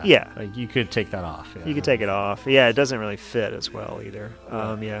doesn't. Yeah. Yeah. Like, you could take that off. Yeah. You could take it off. Yeah, it doesn't really fit as well either.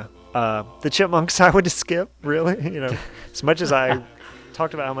 The Chipmunks I would skip, really. As much as I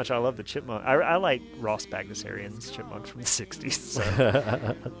talked about how much I love the Chipmunk. I like Ross Bagdasarian's Chipmunks from the 60s. So.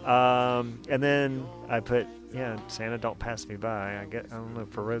 And then I put, Santa Don't Pass Me By. I don't know,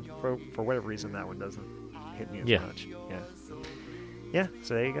 for whatever reason that one doesn't hit me as much. Yeah,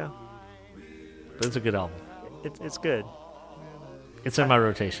 so there you go. But it's a good album. It's good. It's in my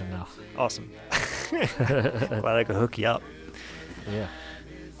rotation now. Awesome. Glad I could hook you up. Yeah.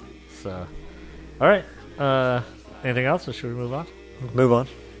 So, all right. Anything else, or should we move on? Move on.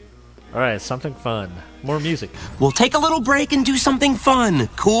 All right, something fun. More music. We'll take a little break and do something fun.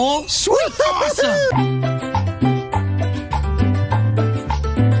 Cool? Sweet! Awesome!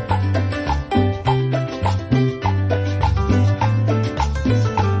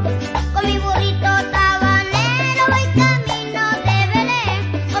 Con mi burrito sabanero voy camino de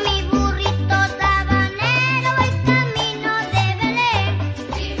Belén. Con mi burrito sabanero voy camino de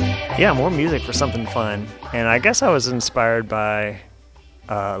Belén. Yeah, more music for something fun. And I guess I was inspired by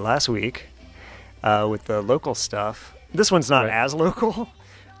last week with the local stuff. This one's not as local,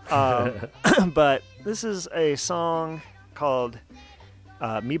 but this is a song called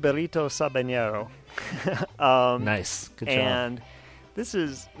Mi Burrito Sabanero. Nice, good job. And this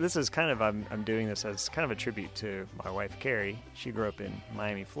is kind of I'm doing this as kind of a tribute to my wife Carrie. She grew up in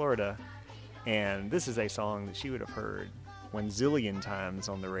Miami, Florida, and this is a song that she would have heard 1 zillion times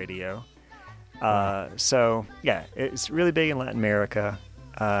on the radio. So yeah, it's really big in Latin America,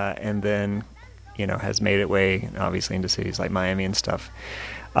 and then has made its way obviously into cities like Miami and stuff.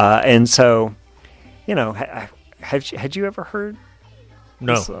 And so, had you ever heard?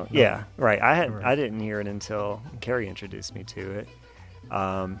 No. This song? Yeah, right. I didn't hear it until Carrie introduced me to it.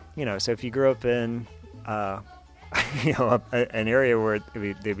 So if you grew up in an area where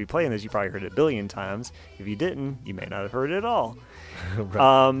they'd be playing this, you probably heard it 1 billion times. If you didn't, you may not have heard it at all.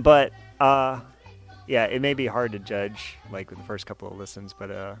 Right. Yeah, it may be hard to judge like with the first couple of listens, but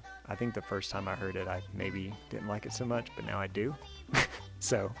I think the first time I heard it, I maybe didn't like it so much, but now I do.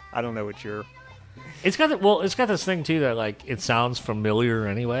 So I don't know what your. It's got this thing too that like it sounds familiar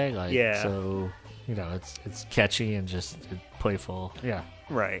anyway. Like, yeah. So it's catchy and just playful. Yeah.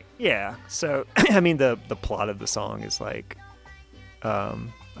 Right. Yeah. So I mean the plot of the song is like,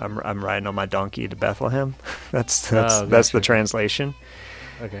 I'm riding on my donkey to Bethlehem. That's the translation.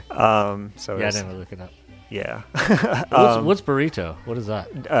 Okay. So yeah, I didn't look it up. Yeah. What's burrito? What is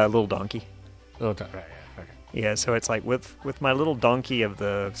that? Little donkey. Right. Yeah. Okay. Yeah. So it's like with my little donkey of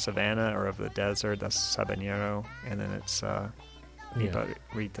the savannah or of the desert. That's sabanero, and then it's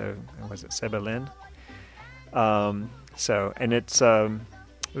burrito. Was it Sebelin? So and it's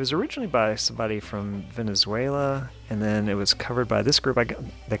it was originally by somebody from Venezuela, and then it was covered by this group.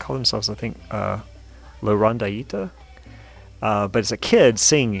 They call themselves, I think, La Rondaita. But it's a kid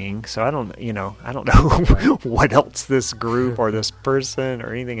singing, so I don't know what else this group or this person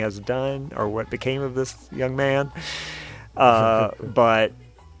or anything has done or what became of this young man. But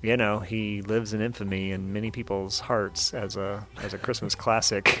he lives in infamy in many people's hearts as a Christmas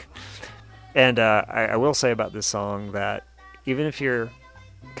classic. And I will say about this song that even if you're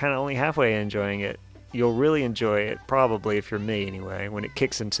kind of only halfway enjoying it, you'll really enjoy it, probably, if you're me anyway, when it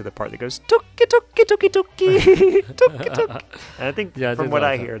kicks into the part that goes, "Tuki, tuki, tuki, tuki, tuki, tuki." And I think from what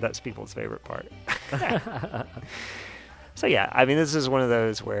I hear, that's people's favorite part. So yeah, I mean, this is one of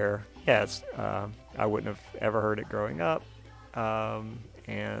those where, it's, I wouldn't have ever heard it growing up.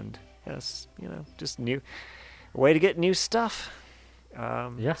 And yes, just a way to get new stuff.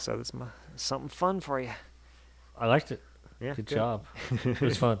 Yeah. So this is something fun for you. I liked it. Yeah. Good job. It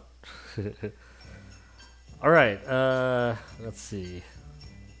was fun. All right, let's see.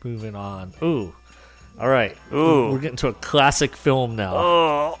 Moving on. Ooh, all right. Ooh, we're getting to a classic film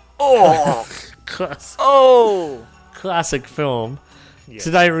now. Oh, classic film. Yes.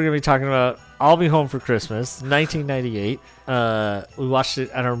 Tonight we're gonna be talking about "I'll Be Home for Christmas," 1998. We watched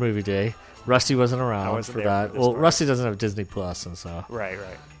it at our movie day. Rusty wasn't around for that. Well, Rusty doesn't have Disney Plus, and so right.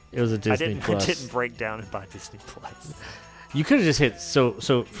 It was a Disney Plus. I didn't break down and buy Disney Plus. You could have just hit so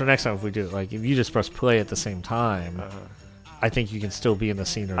for next time if we do it, like if you just press play at the same time, I think you can still be in the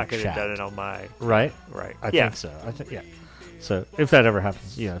scene or I could chat. have done it on my right. I think so. So if that ever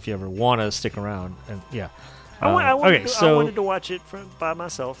happens, if you ever want to stick around, and I wanted to watch it by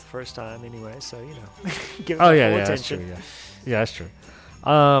myself the first time anyway, so give it full attention. That's true.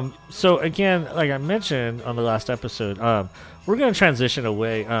 So again, like I mentioned on the last episode, we're going to transition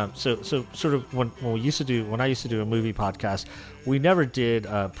away. So sort of when I used to do a movie podcast, we never did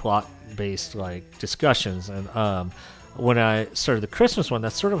plot based like discussions, and when I started the Christmas one,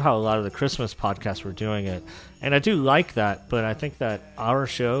 that's sort of how a lot of the Christmas podcasts were doing it. And I do like that, but I think that our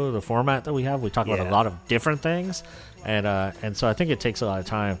show, the format that we have, we talk about a lot of different things. And so I think it takes a lot of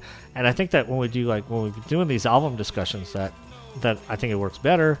time. And I think that when we're doing these album discussions, that I think it works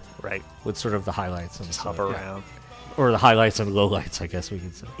better, Right. with sort of the highlights and Hop stuff, around. or the highlights and lowlights, I guess we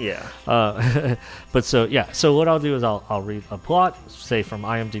could say. Yeah. But so what I'll do is I'll read a plot, say from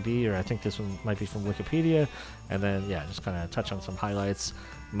IMDb, or I think this one might be from Wikipedia, and then just kind of touch on some highlights,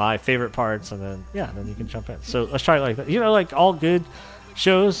 my favorite parts, and then then you can jump in. So let's try it like that. Like all good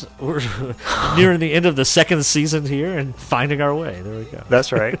shows, we're nearing the end of the second season here and finding our way. There we go.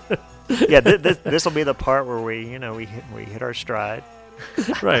 That's right. Yeah, this will be the part where we hit our stride.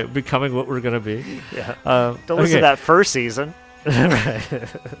 Right, becoming what we're going to be. Yeah. Don't listen to that first season. Right.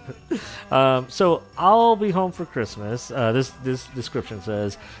 So I'll Be Home for Christmas. This description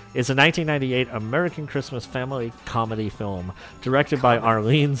says it's a 1998 American Christmas family comedy film directed by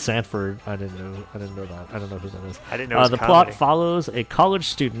Arlene Sanford. I didn't know that. I don't know who that is. I didn't know it was the comedy. plot follows a college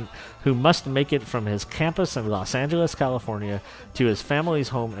student who must make it from his campus in Los Angeles, California, to his family's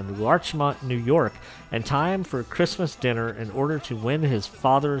home in Larchmont, New York, in time for Christmas dinner in order to win his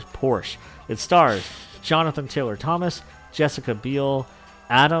father's Porsche. It stars Jonathan Taylor Thomas, Jessica Biel,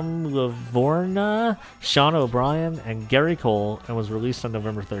 Adam Lavorna, Sean O'Brien, and Gary Cole, and was released on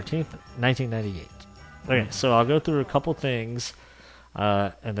November 13th, 1998. Okay, so I'll go through a couple things,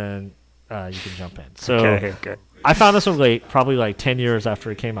 and then you can jump in. So Okay. I found this one late, probably like 10 years after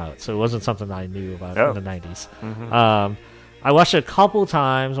it came out, so it wasn't something I knew about in the 90s. I watched it a couple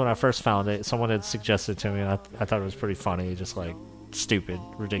times when I first found it. Someone had suggested it to me, and I thought it was pretty funny, just like stupid,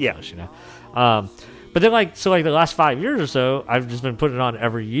 ridiculous, But then, the last 5 years or so, I've just been putting it on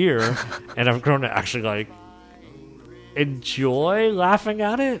every year, and I've grown to actually, enjoy laughing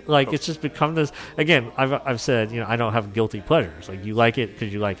at it. It's just become this... Again, I've said, I don't have guilty pleasures. You like it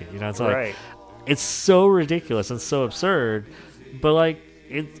because you like it. It's Right. it's so ridiculous and so absurd, but,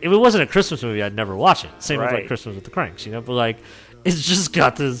 if it wasn't a Christmas movie, I'd never watch it. Same with, Right. Christmas with the Cranks, But, it's just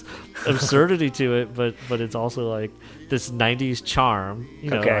got this absurdity to it, but it's also, this 90s charm.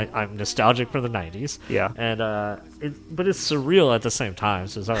 Okay. I'm nostalgic for the 90s. Yeah. And but it's surreal at the same time,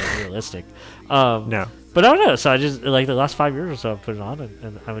 so it's not realistic. No. But I don't know. So I just the last 5 years or so, I've put it on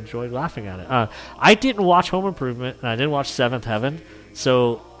and I've enjoyed laughing at it. I didn't watch Home Improvement and I didn't watch Seventh Heaven,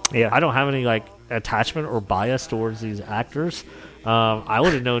 so I don't have any attachment or bias towards these actors. I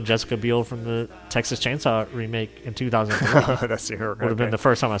would have known Jessica Biel from the Texas Chainsaw remake in 2003. That's her. Would have been the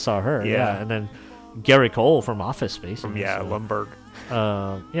first time I saw her. Yeah. And then Gary Cole from Office Space. Lumberg.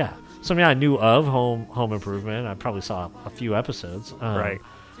 Something I knew of Home Improvement. I probably saw a few episodes. Right.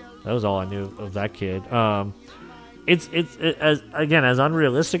 That was all I knew of that kid. It's as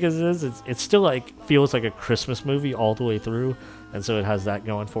unrealistic as it is, it still feels like a Christmas movie all the way through, and so it has that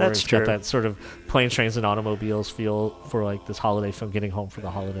going for That's it. It's true. got that sort of planes, trains, and automobiles feel for this holiday film, getting home for the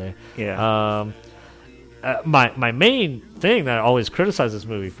holiday. Yeah. My main thing that I always criticize this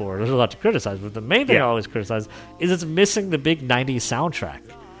movie for, there's a lot to criticize, but the main thing I always criticize is it's missing the big 90s soundtrack.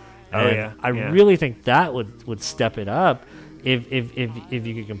 And I really think that would step it up if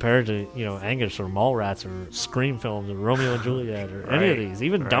you could compare it to Angus or Mallrats or Scream films or Romeo and Juliet or any of these.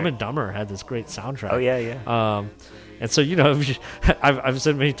 Even Dumb and Dumber had this great soundtrack. Oh yeah. And so I've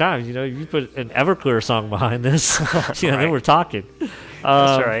said many times, you put an Everclear song behind this, then we're talking.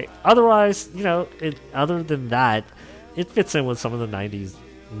 That's right. Otherwise, other than that, it fits in with some of the '90s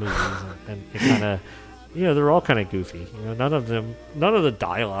movies, and it kind of, they're all kind of goofy. None of the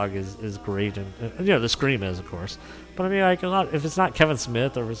dialogue is great, and the Scream is, of course. But I mean, a lot. If it's not Kevin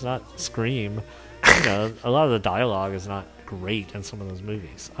Smith or if it's not Scream, a lot of the dialogue is not great in some of those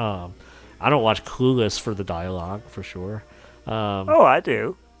movies. I don't watch Clueless for the dialogue, for sure. I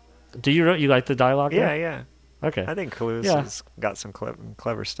do. Do you like the dialogue? Yeah, there? yeah. Okay. I think Clueless has got some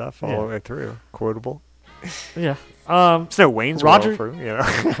clever stuff all the way through. Quotable. Yeah. It's no Wayne's Roger- World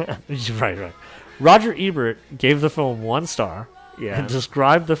for, Right. Roger Ebert gave the film 1 star and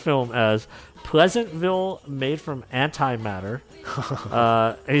described the film as Pleasantville made from antimatter.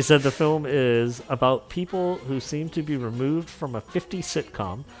 He said the film is about people who seem to be removed from a 50s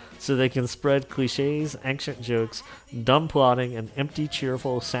sitcom so they can spread cliches, ancient jokes, dumb plotting, and empty,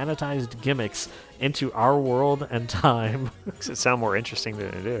 cheerful, sanitized gimmicks into our world and time. Makes it sound more interesting than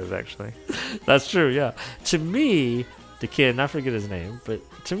it is, actually. That's true, yeah. To me, the kid, and I forget his name, but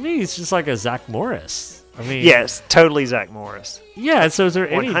to me, it's just like a Zach Morris. I mean, Yes, totally Zach Morris. yeah. So is there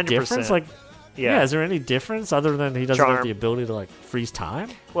any 100%. difference? Yeah, is there any difference other than he doesn't have Charm. the ability to freeze time?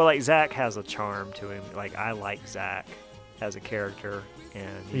 Well, Zach has a charm to him. I like Zach as a character.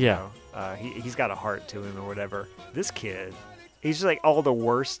 and Yeah. he's got a heart to him or whatever. This kid, he's just like all the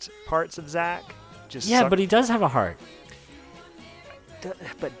worst parts of Zach. Just Yeah, but he does have a heart.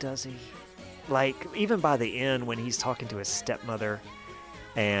 But does he? Like, even by the end when he's talking to his stepmother,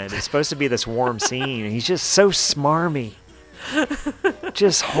 and it's supposed to be this warm scene, and he's just so smarmy.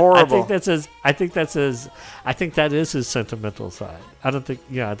 Just horrible. I think that is his sentimental side. I don't think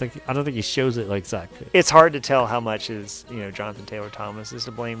he shows it like Zach could. It's hard to tell how much is Jonathan Taylor Thomas is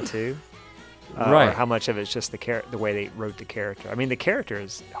to blame too, Right. Or how much of it's just the way they wrote the character. I mean, the character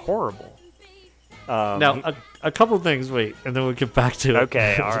is horrible. Now, a couple things. Wait, and then we'll get back to it.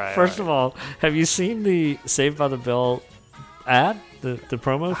 Okay, all right. First of all, have you seen the Saved by the Bell ad, the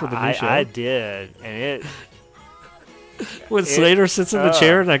promo for the new show? I did, and it. When Slater sits in the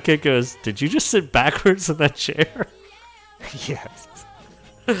chair and that kid goes, "Did you just sit backwards in that chair?" Yes.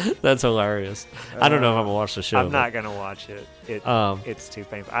 That's hilarious. I don't know if I'm gonna watch the show. I'm not gonna watch it. It's too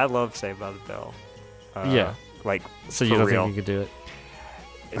painful. I love Saved by the Bell. Yeah. Like, So for you don't real. think you could do it?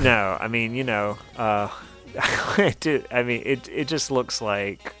 No, I mean, it just looks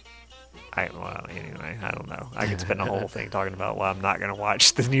like. Anyway, I don't know. I could spend a whole thing talking about why I'm not going to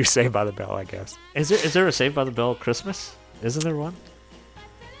watch the new Saved by the Bell, I guess. Is there a Saved by the Bell Christmas? Isn't there one?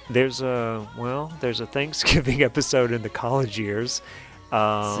 There's a Thanksgiving episode in the college years.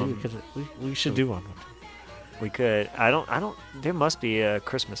 See, we should do one. We could. There must be a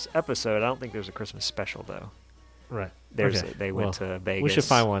Christmas episode. I don't think there's a Christmas special, though. Right. They went to Vegas. We should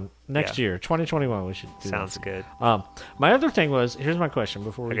find one next year, 2021. We should do Sounds that. good. My other thing was, here's my question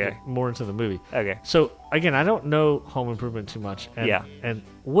before we get more into the movie. Okay. So again, I don't know Home Improvement too much. And, Yeah. And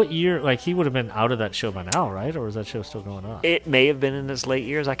what year? Like, he would have been out of that show by now, right? Or is that show still going on? It may have been in his late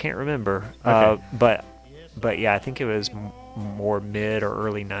years. I can't remember. Okay. But yeah, I think it was more mid or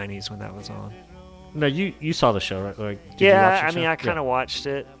early 90s when that was on. No, you saw the show, right? Like, did you watch Yeah, the I mean, show? I kind of watched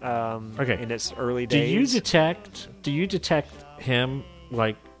it. Okay. In its early Do days. you detect him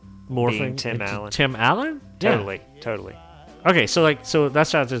like morphing Being Tim into Allen. Tim Allen? Yeah. Totally. Okay, so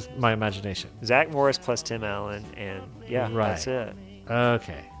that's not just my imagination. Zach Morris plus Tim Allen, and that's it.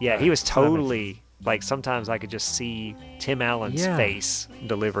 Okay. Yeah, he was So that makes totally like. Sometimes I could just see Tim Allen's Yeah. face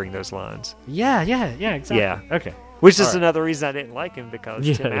delivering those lines. Yeah, exactly. Yeah. Okay. Which is All right. another reason I didn't like him, because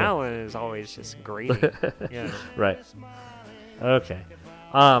Yeah, Tim yeah. Allen is always just grating. Yeah. Right. Okay.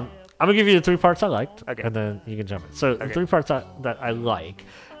 I'm gonna give you the three parts I liked, Okay. and then you can jump in. So the Okay. three parts that I like,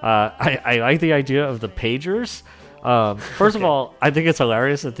 I like the idea of the pagers. First of all, I think it's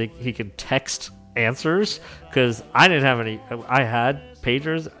hilarious that he can text answers, because I didn't have any. I had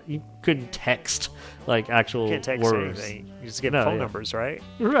pagers. You couldn't text like actual You can't text words. anything. You just get No, phone yeah. numbers, right?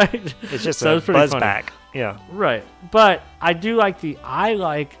 Right. It's just So a it's pretty buzz funny. back. Yeah. Right. But I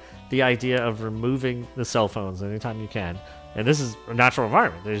like the idea of removing the cell phones anytime you can. And this is a natural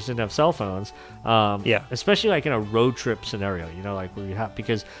environment. They just didn't have cell phones. Yeah. Especially like in a road trip scenario, like where you have,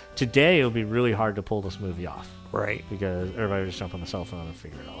 because today it would be really hard to pull this movie off. Right. Because everybody would just jump on the cell phone and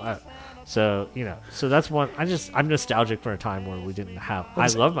figure it all out. So, so that's one. I'm nostalgic for a time where we didn't have. I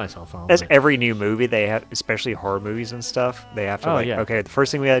love my cell phone. As but- every new movie they have, especially horror movies and stuff, they have to okay, the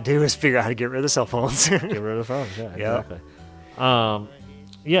first thing we got to do is figure out how to get rid of the cell phones. Get rid of the phones. Yeah, Yeah. exactly.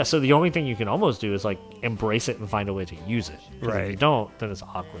 Yeah, so the only thing you can almost do is like embrace it and find a way to use it. 'Cause If you Right. don't, then it's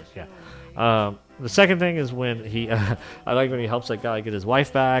awkward. Yeah. The second thing is when I like when he helps that guy get his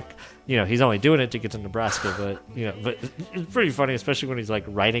wife back. He's only doing it to get to Nebraska, but it's pretty funny, especially when he's like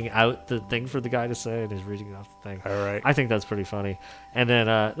writing out the thing for the guy to say and he's reading it off the thing. All right. I think that's pretty funny. And then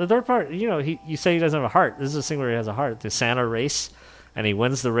the third part, you say he doesn't have a heart. This is a thing where he has a heart. The Santa race, and he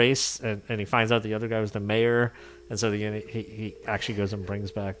wins the race, and he finds out the other guy was the mayor, and so he actually goes and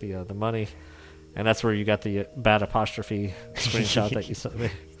brings back the money, and that's where you got the bad apostrophe screenshot that you sent me.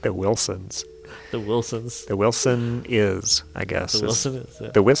 The Wilsons. The Wilsons. The Wilson is, I guess. The Wilson is. Yeah.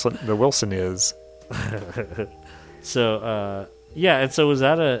 The Wilson is. So and so is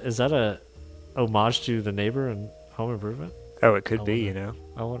that a homage to The Neighbor and Home Improvement? Oh, it could be,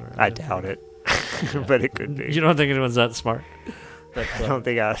 I wonder. I doubt it. But it could be. You don't think anyone's that smart? I don't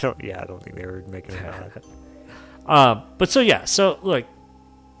think they were making it out. But so look,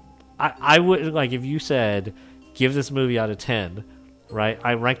 I would like if you said give this movie out of 10, right?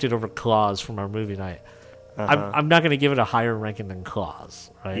 I ranked it over Claws from our movie night. I'm not going to give it a higher ranking than Claws,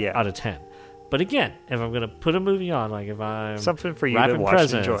 right? Yeah. Out of 10. But again, if I'm going to put a movie on, like if I'm Something for you to wrapping watch and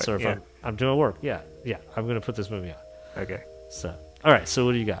presents, enjoy, or if yeah. I'm doing work, I'm going to put this movie on. Okay. So, all right. So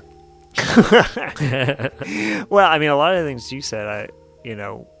what do you got? Well, I mean, a lot of the things you said, I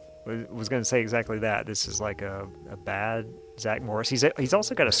was going to say exactly that. This is like a bad Zach Morris. He's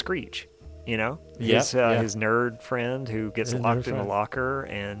also got a screech. You know, Yeah, his nerd friend who gets His locked nerd in the friend. locker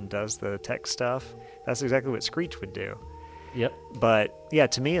and does the tech stuff. That's exactly what Screech would do. Yep. But yeah,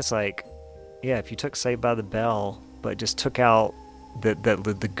 to me, it's like, yeah, if you took Saved by the Bell, but just took out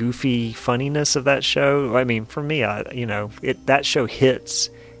the goofy funniness of that show. I mean, for me, that show hits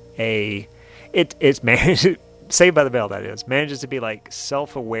it's managed. Saved by the Bell, that is, manages to be like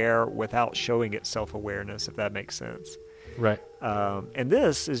self-aware without showing its self-awareness, if that makes sense. Right. And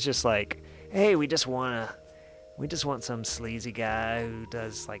this is just like, hey, we just want some sleazy guy who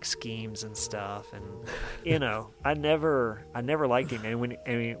does like schemes and stuff, and I never liked him. And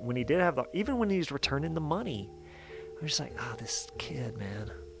when he did have even when he was returning the money, I was just like, oh, this kid, man,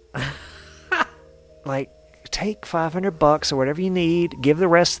 like, take $500 or whatever you need, give the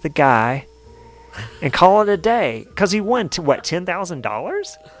rest to the guy, and call it a day. Because he won to what,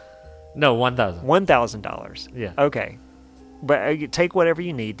 $10,000? No, 1,000. $1,000. Yeah. Okay. But you take whatever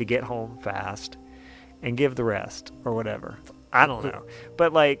you need to get home fast and give the rest or whatever. I don't know.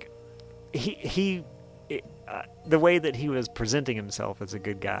 But like the way that he was presenting himself as a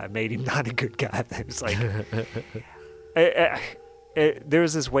good guy made him not a good guy. It was like there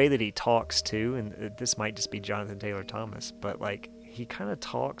was this way that he talks too, and this might just be Jonathan Taylor Thomas, but like he kind of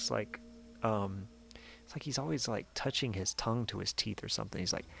talks like it's like he's always like touching his tongue to his teeth or something.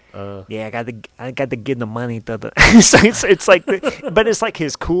 He's like, "Yeah, I got to give the money to the." So it's like, but it's like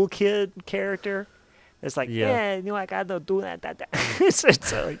his cool kid character. It's like, yeah, I got to do that. It's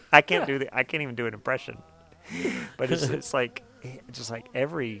like, I can't even do an impression. But it's like, just like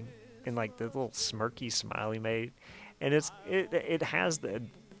and like the little smirky smile he made, and it has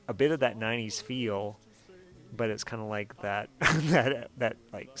a bit of that '90s feel. But it's kind of like that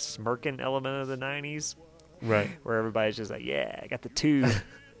like smirking element of the '90s, right? Where everybody's just like, "Yeah, I got the tube,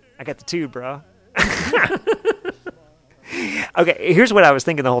 bro." Okay, here's what I was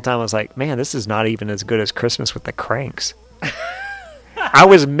thinking the whole time. I was like, "Man, this is not even as good as Christmas with the Cranks." I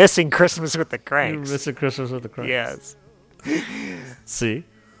was missing Christmas with the Cranks. You were missing Christmas with the Cranks. Yes. See,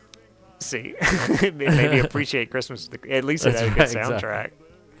 it made me appreciate Christmas. At least it had a good soundtrack. Exactly.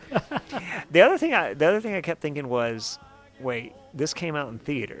 The other thing I kept thinking was, wait, this came out in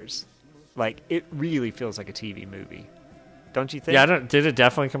theaters. Like, it really feels like a TV movie, don't you think? Yeah, did it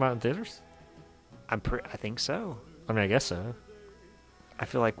definitely come out in theaters? I think so. I mean, I guess so. I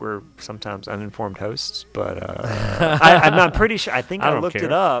feel like we're sometimes uninformed hosts, but I'm pretty sure. I think I looked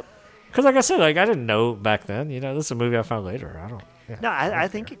it up. Because, like I said, like I didn't know back then. This is a movie I found later. I don't. Yeah, no, I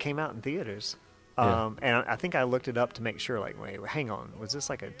think it came out in theaters. Yeah. And I think I looked it up to make sure. Like, wait, hang on, was this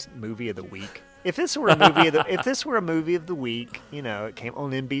like a movie of the week? If this were a movie of the week, it came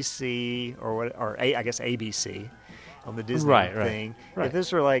on NBC or I guess ABC on the Disney thing. Right. If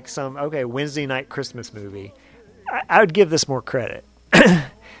this were like some Wednesday night Christmas movie, I would give this more credit.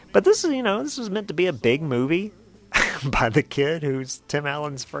 But this is this was meant to be a big movie by the kid who's Tim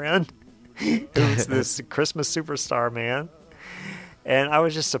Allen's friend, who's this Christmas superstar man. And I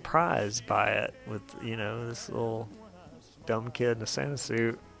was just surprised by it with, this little dumb kid in a Santa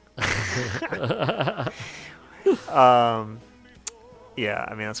suit. Yeah, I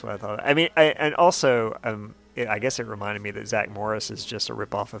mean, that's what I thought. I mean, and also, I guess it reminded me that Zach Morris is just a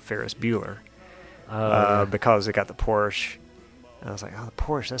ripoff of Ferris Bueller. Because it got the Porsche. And I was like, oh, the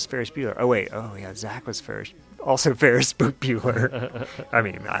Porsche, that's Ferris Bueller. Oh, wait. Oh, yeah, Zach was Ferris Bueller. I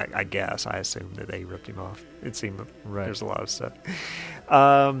mean, I guess. I assumed that they ripped him off. It seemed there's a lot of stuff.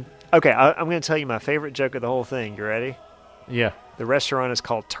 Okay, I'm going to tell you my favorite joke of the whole thing. You ready? Yeah. The restaurant is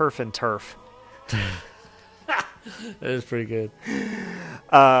called Turf and Turf. That is pretty good.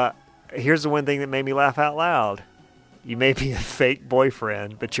 Here's the one thing that made me laugh out loud. You may be a fake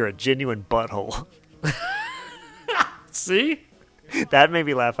boyfriend, but you're a genuine butthole. See? That made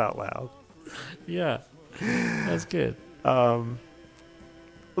me laugh out loud. Yeah. That's good.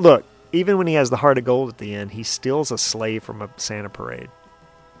 Look, even when he has the heart of gold at the end, he steals a sleigh from a Santa parade.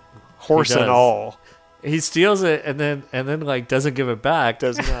 Horse and all. He steals it and then like doesn't give it back.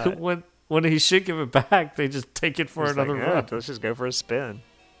 Does not. when he should give it back, they just take it for another run. Let's just go for a spin.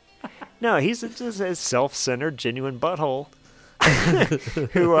 No, he's just a self-centered, genuine butthole.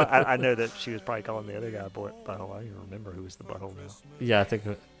 Who I know that she was probably calling the other guy butthole. I don't even remember who was the butthole now. Yeah, I think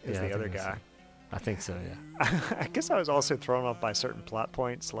is the other guy. I think so. Yeah. I guess I was also thrown off by certain plot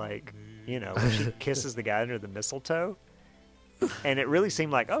points, like when she kisses the guy under the mistletoe, and it really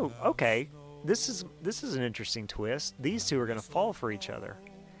seemed like, oh, okay, this is an interesting twist. These two are going to fall for each other,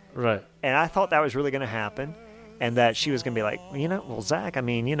 right? And I thought that was really going to happen. and that she was gonna be like, well, Zach, I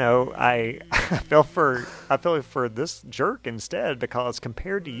mean, I fell for this jerk instead because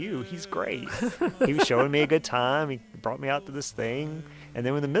compared to you, he's great. He was showing me a good time. He brought me out to this thing, and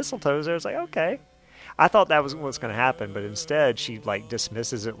then when the mistletoe's there, I was like, okay. I thought that was what's gonna happen, but instead she like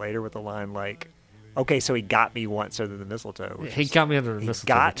dismisses it later with a line like, okay, so he got me once under the mistletoe. He got me under the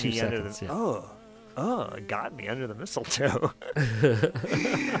mistletoe. Got for 2 me under seconds, the got me under the mistletoe.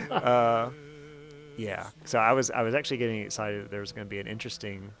 Yeah. So I was actually getting excited that there was going to be an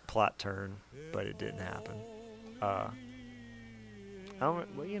interesting plot turn, but it didn't happen. So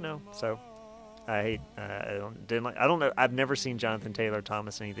I don't know. I've never seen Jonathan Taylor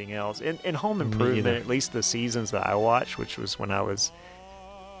Thomas anything else. In Home Improvement, at least the seasons that I watched, which was when I was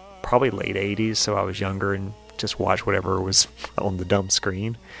probably late 80s, so I was younger and just watched whatever was on the dumb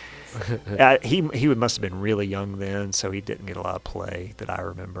screen. He must have been really young then, so he didn't get a lot of play that I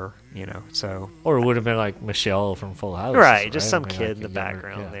remember, so. Or it would have been like Michelle from Full House. Right, just some I mean, kid like in the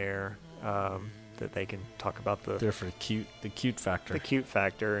background there that they can talk about They're for the cute factor. The cute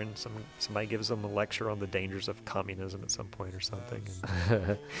factor, and somebody gives them a lecture on the dangers of communism at some point or something.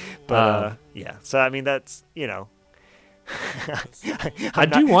 But, yeah, so I mean, that's, I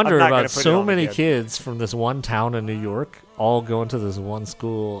do wonder about so many kids from this one town in New York all going to this one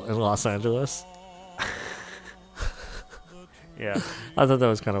school in Los Angeles. Yeah. I thought that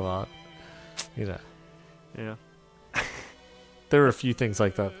was kind of odd. Yeah. There were a few things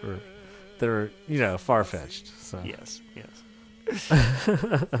like that that were far-fetched. So. Yes.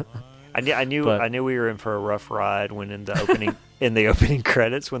 I knew we were in for a rough ride when in the opening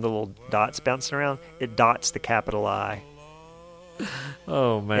credits, when the little dots bouncing around, it dots the capital I.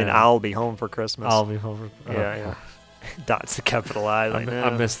 Oh man! And I'll be home for Christmas. I'll be home for yeah. Dots the capital I. Like, I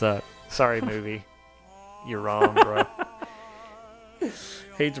missed that. Sorry, movie. You're wrong, bro.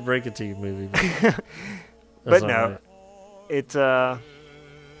 Hate to break it to you, movie. But no, it. I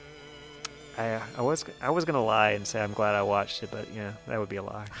was gonna lie and say I'm glad I watched it, but yeah, that would be a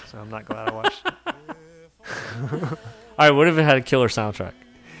lie. So I'm not glad I watched it. All right, what if it had a killer soundtrack?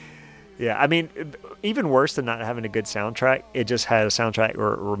 Yeah, I mean, even worse than not having a good soundtrack, it just had a soundtrack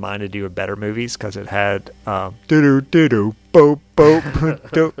where it reminded you of better movies because it had doo doo doo boop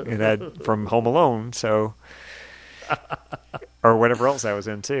boop. It had from Home Alone, so or whatever else I was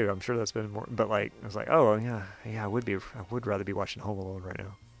in too. I'm sure that's been more, but like I was like, oh yeah, I would rather be watching Home Alone right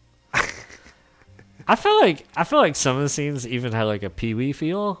now. I feel like some of the scenes even had like a Pee-wee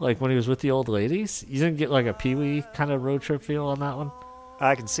feel, like when he was with the old ladies. You didn't get like a Pee-wee kind of road trip feel on that one.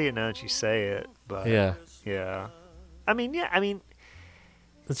 I can see it now that you say it, but yeah. I mean,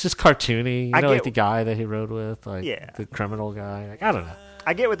 it's just cartoony. Like the guy that he rode with, like the criminal guy. Like, I don't know.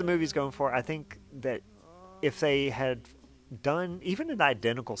 I get what the movie's going for. I think that if they had done even an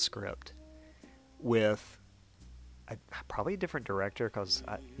identical script with probably a different director, because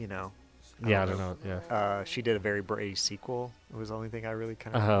I don't know. Yeah. She did a very Brady sequel. It was the only thing I really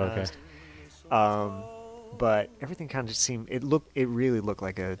kind of recognized. Okay. But everything kind of just seemed it really looked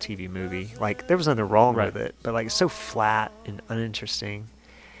like a TV movie. Like there was nothing wrong with it, but like so flat and uninteresting.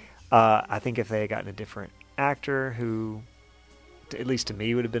 I think if they had gotten a different actor who, at least to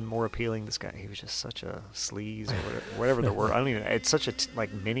me, would have been more appealing. This guy, he was just such a sleaze or whatever the word. I don't even. It's such a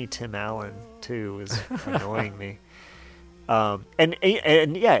like mini Tim Allen too. Was annoying me. And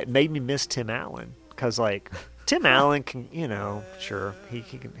yeah, it made me miss Tim Allen because like. Tim Allen can, sure he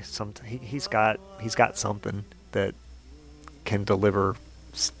can. He's got something that can deliver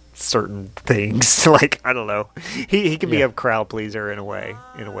certain things. Like I don't know, he can be a crowd pleaser in a way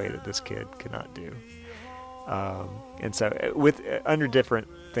that this kid cannot do. And so with under different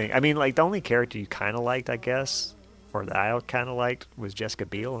thing, I mean, like the only character you kind of liked, I guess, or that I kind of liked was Jessica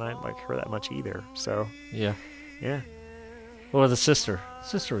Biel, and I didn't like her that much either. So yeah. Well, the sister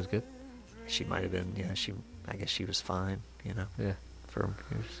was good. She might have been. Yeah, I guess she was fine, Yeah.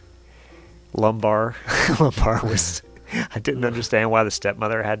 Lumbar was. I didn't understand why the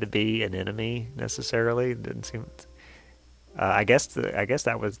stepmother had to be an enemy necessarily. It didn't seem. I guess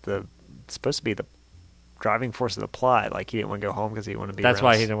that was supposed to be the driving force of the plot. Like he didn't want to go home because he didn't want to be. That's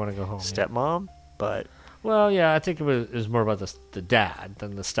why he didn't want to go home. Stepmom, but. Well, yeah, I think it was more about the dad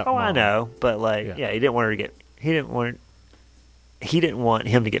than the stepmom. Oh, I know, but he didn't want her to get. He didn't want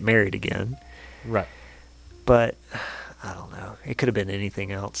him to get married again. Right. But I don't know. It could have been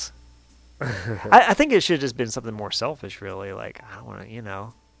anything else. I think it should have just been something more selfish, really. Like I don't want to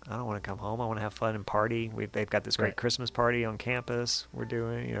come home. I want to have fun and party. They've got this great Christmas party on campus. We're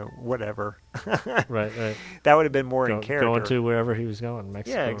doing, whatever. Right. That would have been more in character. Going to wherever he was going,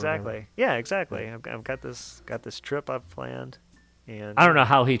 Mexico. Yeah, exactly. Yeah, exactly. I've got this trip I've planned. And I don't know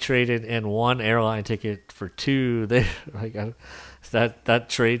how he traded in one airline ticket for two. They like that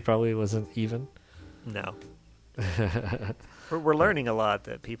trade probably wasn't even. No. We're learning a lot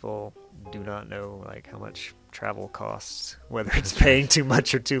that people do not know, like how much travel costs, whether it's paying too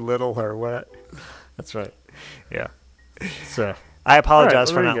much or too little or what. That's right. Yeah. So I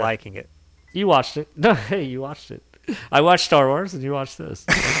apologize well, for there not you go. liking it. you watched it. No, hey, you watched it. I watched Star Wars and you watched this.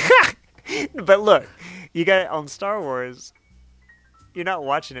 But look, you got on Star Wars. You're not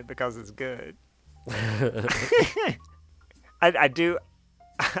watching it because it's good. I do.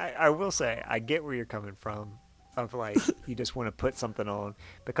 I will say I get where you're coming from. Of like you just want to put something on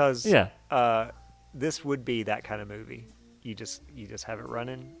because this would be that kind of movie. You just have it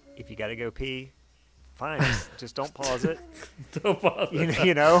running. If you got to go pee, fine. Just don't pause it. Don't pause it.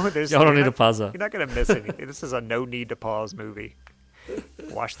 You know, there's Y'all don't need to pause that. You're not gonna miss anything. This is a no need to pause movie.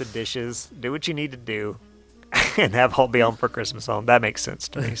 Wash the dishes, do what you need to do, and have Halt Be On for Christmas on. That makes sense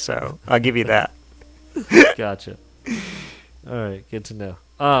to me. So I'll give you that. Gotcha. All right, good to know.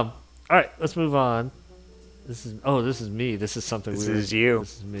 All right, let's move on. This is me. This is something This weird. is you.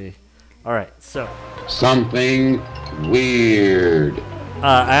 This is me. All right, so Something weird.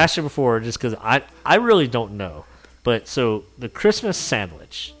 I asked you before just because I really don't know, but so the Christmas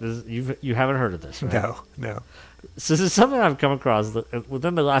sandwich. You haven't heard of this, right? No. So this is something I've come across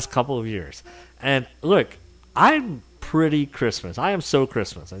within the last couple of years. And look, I'm pretty Christmas. I am so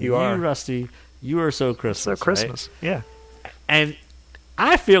Christmas. And You are. Rusty, you are so Christmas. So Christmas, right? yeah. And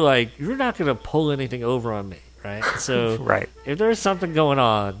I feel like you're not going to pull anything over on me, right? So Right. if there's something going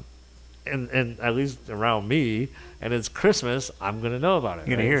on, and at least around me, and it's Christmas, I'm going to know about it.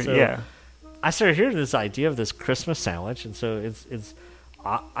 You're gonna right? hear it, yeah. I started hearing this idea of this Christmas sandwich, and so it's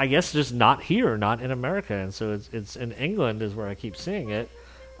I guess just not here, not in America, and so it's in England is where I keep seeing it.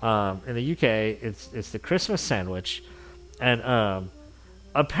 In the UK, it's the Christmas sandwich, and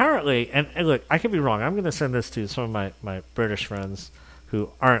apparently, and look, I could be wrong. I'm going to send this to some of my British friends who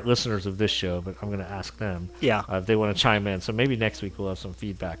aren't listeners of this show, but I'm going to ask them if they want to chime in. So maybe next week we'll have some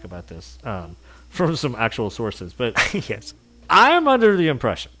feedback about this from some actual sources. But Yes. I am under the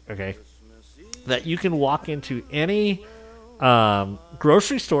impression, okay, that you can walk into any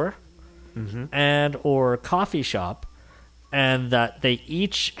grocery store and or coffee shop, and that they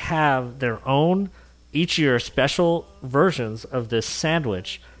each have their own each year special versions of this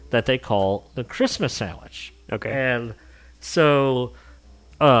sandwich that they call the Christmas sandwich. Okay. And so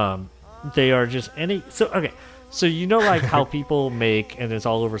they are just any so you know like how people make, and it's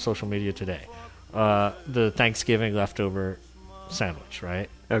all over social media today, the Thanksgiving leftover sandwich, right?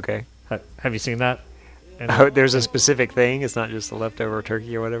 Okay. Have you seen that? And Oh, there's a specific thing. It's not just the leftover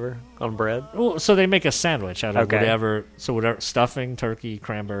turkey or whatever on bread. well, so they make a sandwich out of Okay. whatever stuffing, turkey,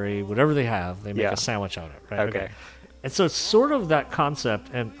 cranberry, whatever they have, they make Yeah. a sandwich out of it, right? Okay. And so it's sort of that concept,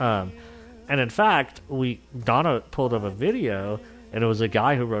 and in fact, Donna pulled up a video, and it was a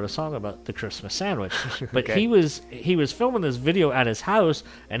guy who wrote a song about the Christmas sandwich. But Okay. he was filming this video at his house,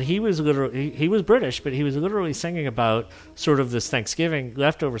 and he was literally he was British, but he was literally singing about sort of this Thanksgiving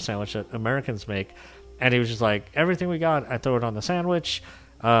leftover sandwich that Americans make, and he was just like, everything we got, I throw it on the sandwich.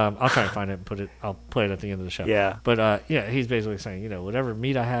 I'll try and find it and put it. I'll play it at the end of the show. Yeah. But yeah, he's basically saying, whatever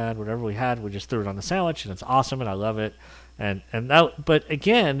meat I had, whatever we had, we just threw it on the sandwich, and it's awesome, and I love it. And that, but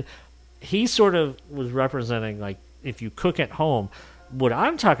again, he sort of was representing like if you cook at home. What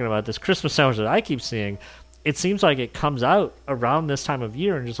I'm talking about, this Christmas sandwich that I keep seeing, it seems like it comes out around this time of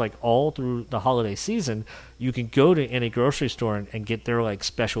year, and just like all through the holiday season, you can go to any grocery store and get their like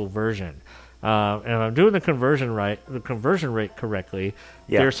special version. And if I'm doing the conversion rate correctly,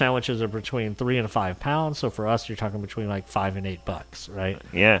 Yeah. their sandwiches are between 3 and 5 pounds. So for us, you're talking between like $5 and $8, right?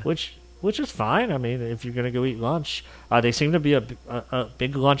 Yeah. Which is fine. I mean, if you're gonna go eat lunch, they seem to be a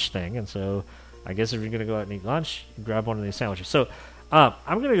big lunch thing, and so I guess if you're gonna go out and eat lunch, you grab one of these sandwiches. So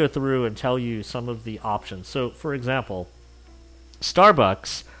I'm gonna go through and tell you some of the options. So for example,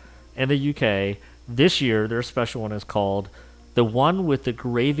 Starbucks in the UK this year, their special one is called the one with the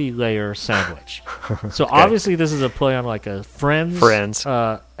gravy layer sandwich. So obviously this is a play on like a Friends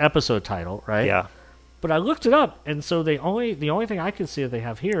episode title, right? Yeah. But I looked it up, and so the only thing I can see that they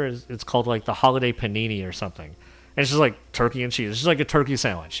have here is it's called like the holiday panini or something. And it's just like turkey and cheese. It's just like a turkey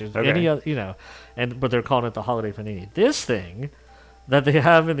sandwich. It's Okay. Any other, but they're calling it the holiday panini. This thing that they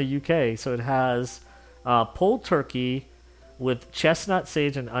have in the UK, so it has pulled turkey with chestnut,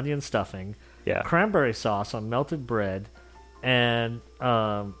 sage, and onion stuffing, Yeah. cranberry sauce on melted bread, and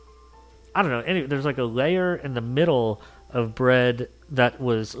I don't know. Anyway, there's like a layer in the middle of bread that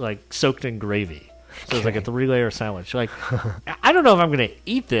was like soaked in gravy. So it's like a 3-layer sandwich. Like, I don't know if I'm going to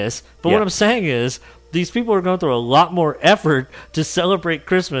eat this, but Yeah. what I'm saying is these people are going through a lot more effort to celebrate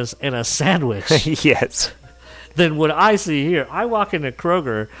Christmas in a sandwich Yes. than what I see here. I walk into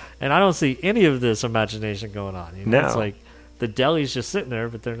Kroger and I don't see any of this imagination going on. You know? No. It's like the deli's just sitting there,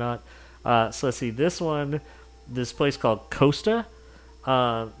 but they're not. So let's see. This place called Costa.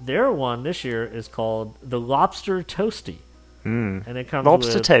 Their one this year is called the Lobster Toasty. And it comes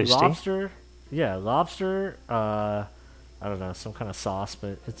Lobster with toasty? lobster. I don't know, some kind of sauce,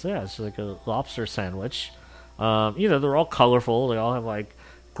 but it's like a lobster sandwich. They're all colorful. They all have like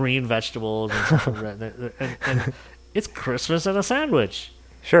green vegetables and something red. And it's Christmas in a sandwich.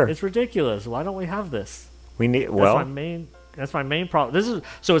 Sure. It's ridiculous. Why don't we have this? We need. That's my main problem.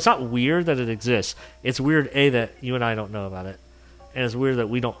 So it's not weird that it exists. It's weird that you and I don't know about it, and it's weird that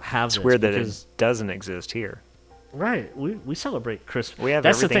we don't have. It's this weird that because, it doesn't exist here. Right. We celebrate Christmas. We have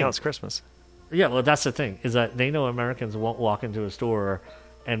that's the everything thing. else Christmas. Yeah, well, that's the thing, is that they know Americans won't walk into a store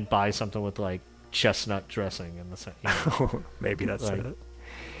and buy something with, like, chestnut dressing in the same. Maybe that's like, it.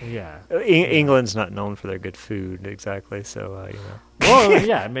 Yeah. England's not known for their good food, exactly. So, Well,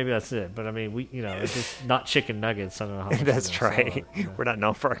 yeah, maybe that's it. But, I mean, it's just not chicken nuggets. I don't know how much that's right. We're not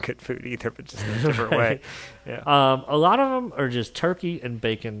known for our good food either, but just in a different way. Yeah. A lot of them are just turkey and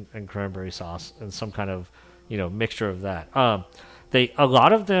bacon and cranberry sauce and some kind of, mixture of that. A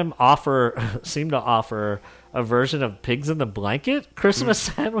lot of them seem to offer a version of Pigs in the Blanket Christmas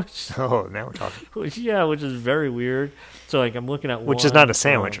sandwich. Oh, now we're talking. Which is very weird. So, like, I'm looking at Which is not a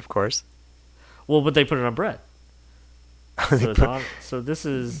sandwich, of course. Well, but they put it on bread. So this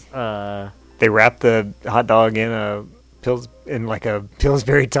is. They wrap the hot dog in a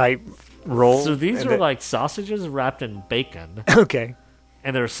Pillsbury type roll. So these are like sausages wrapped in bacon. Okay.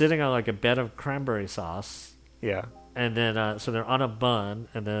 And they're sitting on like a bed of cranberry sauce. Yeah. And then, so they're on a bun,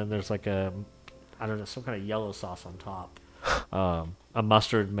 and then there's like some kind of yellow sauce on top. A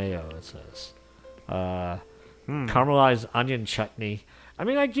mustard mayo, it says. Caramelized onion chutney. I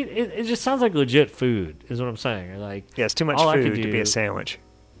mean, it just sounds like legit food, is what I'm saying. Like, yeah, it's too much food to be a sandwich.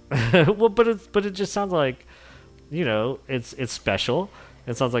 Well, but it just sounds like, it's special.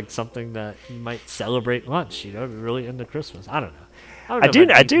 It sounds like something that you might celebrate lunch, really into Christmas. I don't know. I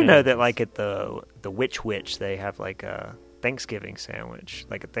do know that, like, at the Witch, they have like a Thanksgiving sandwich,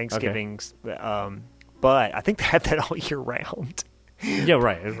 like a Thanksgiving. Okay. But I think they have that all year round. Yeah,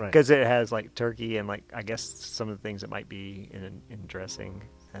 right. Because it has like turkey and, like, I guess some of the things that might be in dressing,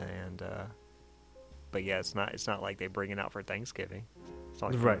 and but yeah, it's not like they bring it out for Thanksgiving. It's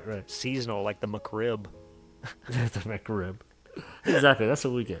like right. Seasonal, like the McRib. The McRib. Exactly, that's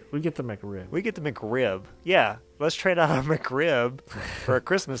what we get. We get the McRib. We get the McRib. Yeah, let's trade out a McRib for a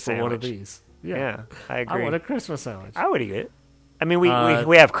Christmas sandwich. One of these. Yeah, I agree. I want a Christmas sandwich. I would eat it. I mean, we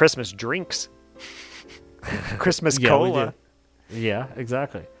have Christmas drinks. Christmas cola. Yeah,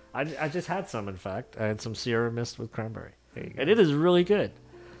 exactly. I just had some, in fact. I had some Sierra Mist with cranberry. There you go. And it is really good.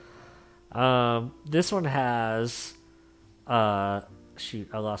 This one has... I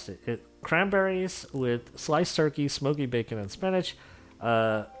lost it. Cranberries with sliced turkey, smoky bacon, and spinach.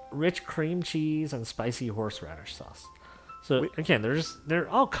 Rich cream cheese and spicy horseradish sauce. So, again, they're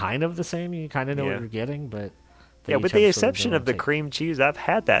all kind of the same. You kind of know what you're getting, but... with the exception of the cream cheese, I've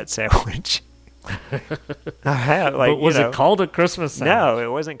had that sandwich. I have. Like, but was it called a Christmas sandwich? No,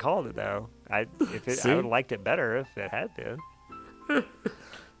 it wasn't called it, though. I would have liked it better if it had been.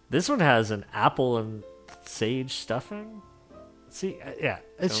 This one has an apple and sage stuffing. See, yeah,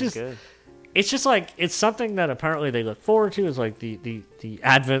 it's Sounds good. It's just like, it's something that apparently they look forward to, is like the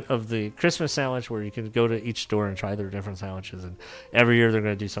advent of the Christmas sandwich, where you can go to each store and try their different sandwiches, and every year they're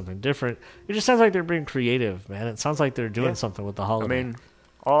going to do something different. It just sounds like they're being creative, man. It sounds like they're doing something with the holiday. I mean,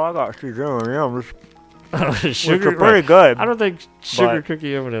 all I got to do is sugar, which are pretty good. I don't think sugar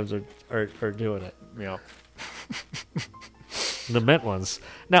cookie M&Ms are doing it. Yeah. The mint ones.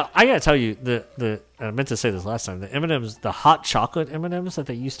 Now, I gotta tell you, I meant to say this last time. The M&Ms, the hot chocolate M&Ms that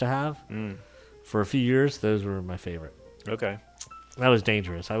they used to have for a few years, those were my favorite. Okay. That was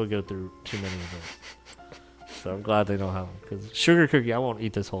dangerous. I would go through too many of those. So I'm glad they don't have them. Because sugar cookie, I won't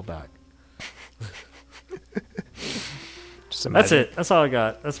eat this whole bag. That's it. That's all I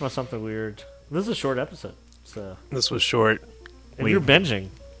got. That's my something weird. This is a short episode. So this was short. If you're binging,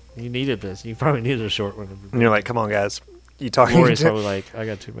 you needed this. You probably needed a short one. And you're like, come on, guys. You talking? Lori's probably like, I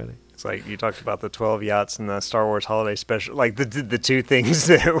got too many. It's like you talked about the 12 yachts and the Star Wars holiday special, like the two things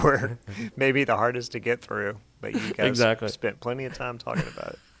that were maybe the hardest to get through, but you guys spent plenty of time talking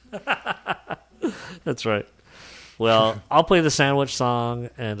about it. That's right. Well, I'll play the sandwich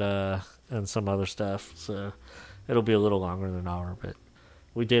song and some other stuff, so it'll be a little longer than an hour, but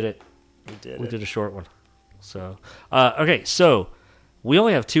we did it. We did a short one. So, okay, so we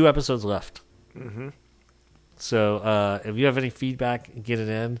only have 2 episodes left. Mm-hmm. So, if you have any feedback, get it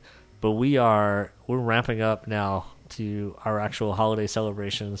in. But we're ramping up now to our actual holiday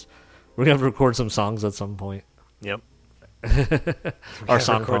celebrations. We're gonna have to record some songs at some point. Yep. Our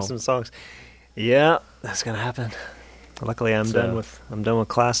song record home. some songs. Yeah, that's gonna happen. Luckily, I'm done with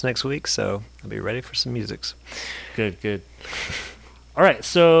class next week, so I'll be ready for some musics. Good. All right,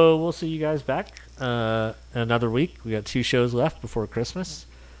 so we'll see you guys back another week. We got 2 shows left before Christmas.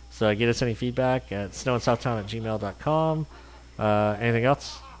 So get us any feedback at snowinSouthtown@gmail.com. Anything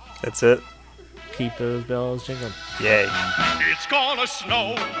else? That's it. Keep those bells jingling. Yay. It's gonna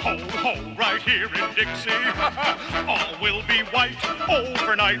snow, ho, ho, right here in Dixie. All will be white,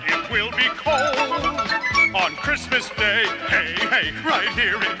 overnight it will be cold. On Christmas Day, hey, hey, right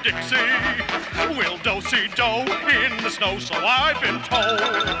here in Dixie. We'll do-si-do in the snow, so I've been told.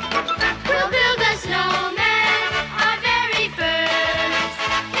 We'll build a snowman, our very first.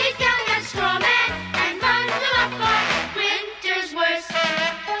 He's young and strawman and bundle up for winter's worst.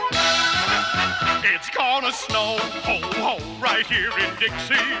 It's gonna snow, ho, ho, right here in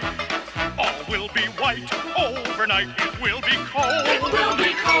Dixie. All will be white, overnight it will be cold. It will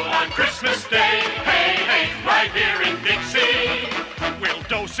be cold on Christmas Day, hey, hey, right here in Dixie. We'll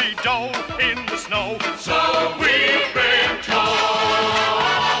do-si-do in the snow, so we've been told.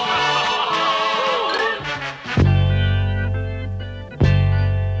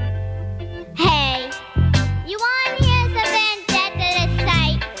 Hey, you want to hear something that's a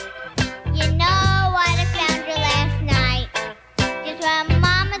sight? You know what I found her last night, just when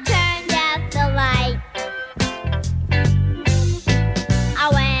Mama turned out the light. I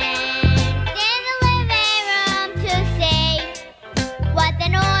went in the living room to see what the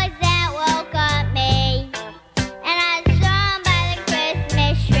noise that woke up me, and I was drawn by the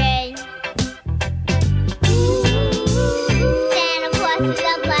Christmas tree. Santa Claus is a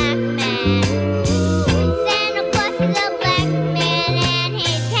black man. Santa Claus is a black man, and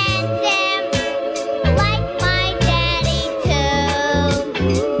he's handsome like my daddy too.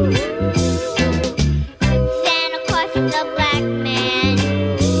 Santa Claus is a black man.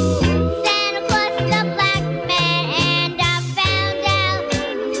 Santa Claus is a black man, and I found out.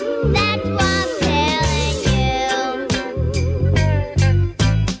 That's why I'm telling you.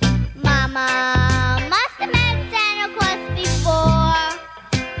 Mama must have met Santa Claus before,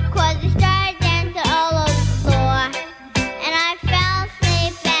 'cause he started dancing all over the floor, and I fell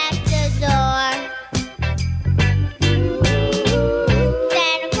asleep at the door.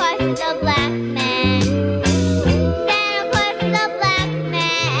 Santa Claus is a black man. Santa Claus is a black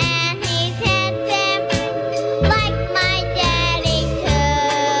man, and he's handsome like my daddy too.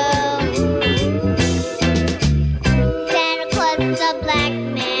 Santa Claus is a black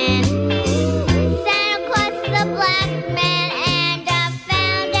man. Santa Claus is a black man, and I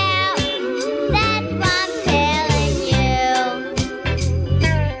found out. That's why I'm telling you.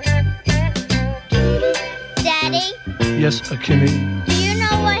 Daddy, Yes, Kimmy. do you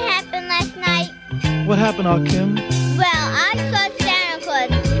know what happened last night? What happened, Kim? Well, I saw Santa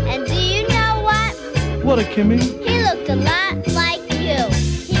Claus, and do you know what? What a Kimmy? He looked a lot like you.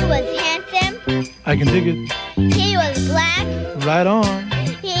 He was handsome. I can dig it. He was black. Right on.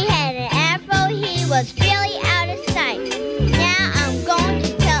 He had an afro. He was really out of sight. Now I'm going to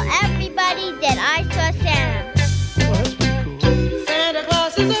tell everybody that I saw Santa. Oh, that's pretty cool. Santa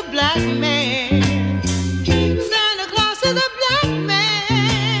Claus is a black man. Santa Claus is a black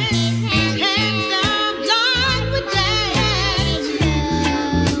man. He's handsome like my daddy.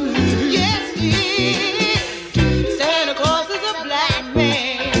 Yes, he is. Santa Claus is a black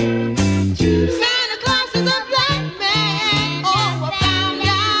man. Santa Claus is a black man. Oh, I found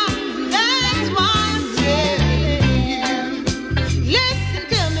out. That's why I'm telling you. Listen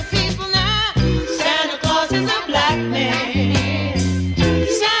to me, people, now. Santa Claus is a black man.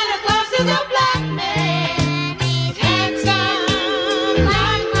 Santa Claus is a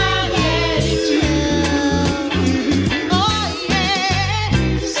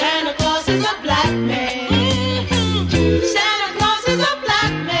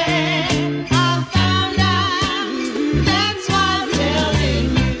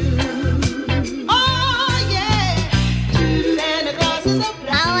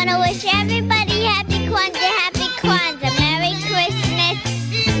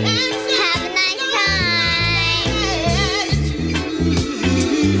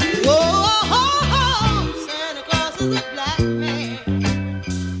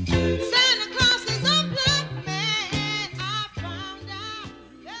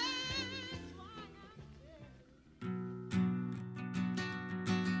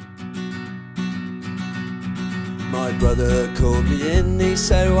brother called me in, he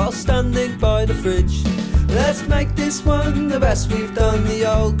said while standing by the fridge, let's make this one the best we've done, the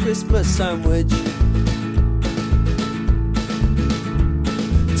old Christmas sandwich.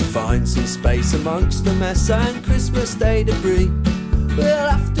 To find some space amongst the mess and Christmas Day debris, we'll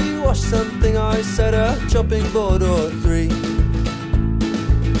have to wash something, I said, a chopping board or 3.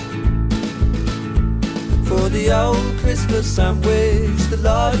 For the old Christmas sandwich, the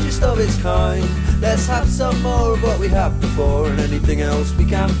largest of its kind, let's have some more of what we had before and anything else we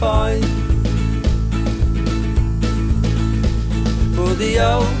can find. For the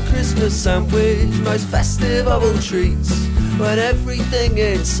old Christmas sandwich, most festive of all treats, when everything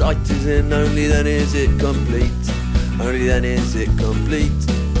in sight is in, only then is it complete. Only then is it complete.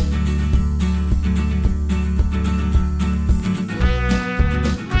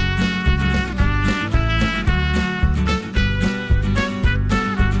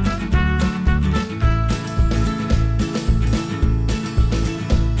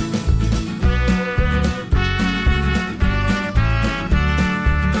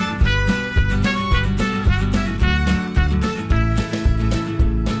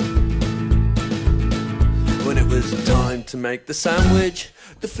 To make the sandwich,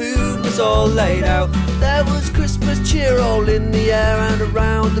 the food was all laid out. There was Christmas cheer all in the air and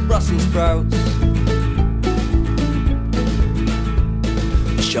around the Brussels sprouts.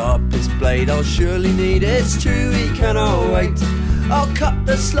 The sharpest blade I'll surely need, it's true he cannot wait. I'll cut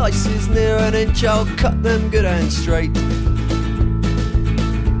the slices near an inch, I'll cut them good and straight.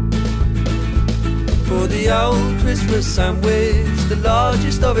 For the old Christmas sandwich, the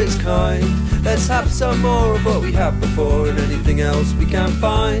largest of its kind, let's have some more of what we had before and anything else we can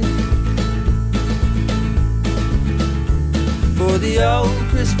find. For the old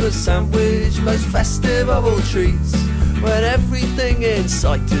Christmas sandwich, most festive of all treats, when everything in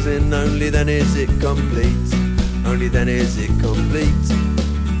sight is in, only then is it complete. Only then is it complete.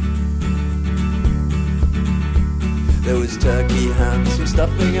 There was turkey, ham, some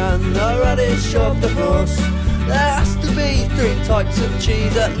stuffing and the radish of the horse. There has to be 3 types of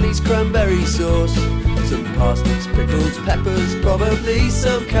cheese, at least cranberry sauce. Some parsnips, pickles, peppers, probably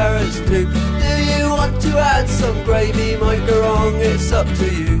some carrots too. Do you want to add some gravy, macaron? It's up to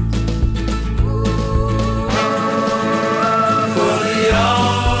you. For the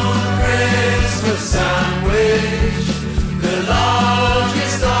old Christmas sandwich, the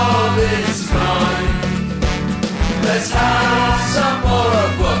largest of its kind, let's have some more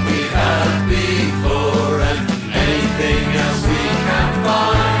of what we had before and anything else we can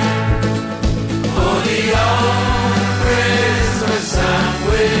find. For the old Christmas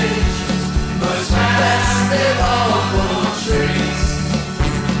sandwich, most festive of all treats,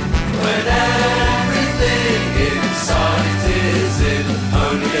 when everything inside is in,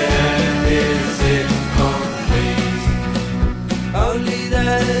 only then is it complete. Only then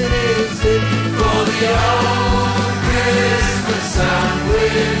is it for the old Christmas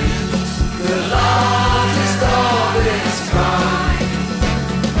sandwich, the largest of its kind.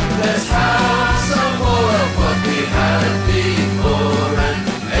 Let's have some more of what we had before and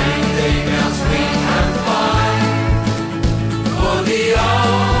anything else we can find. For the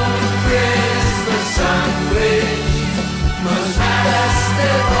old Christmas sandwich, most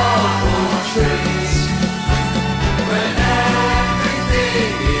festive of all treats, when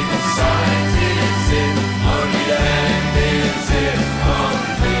everything inside is in,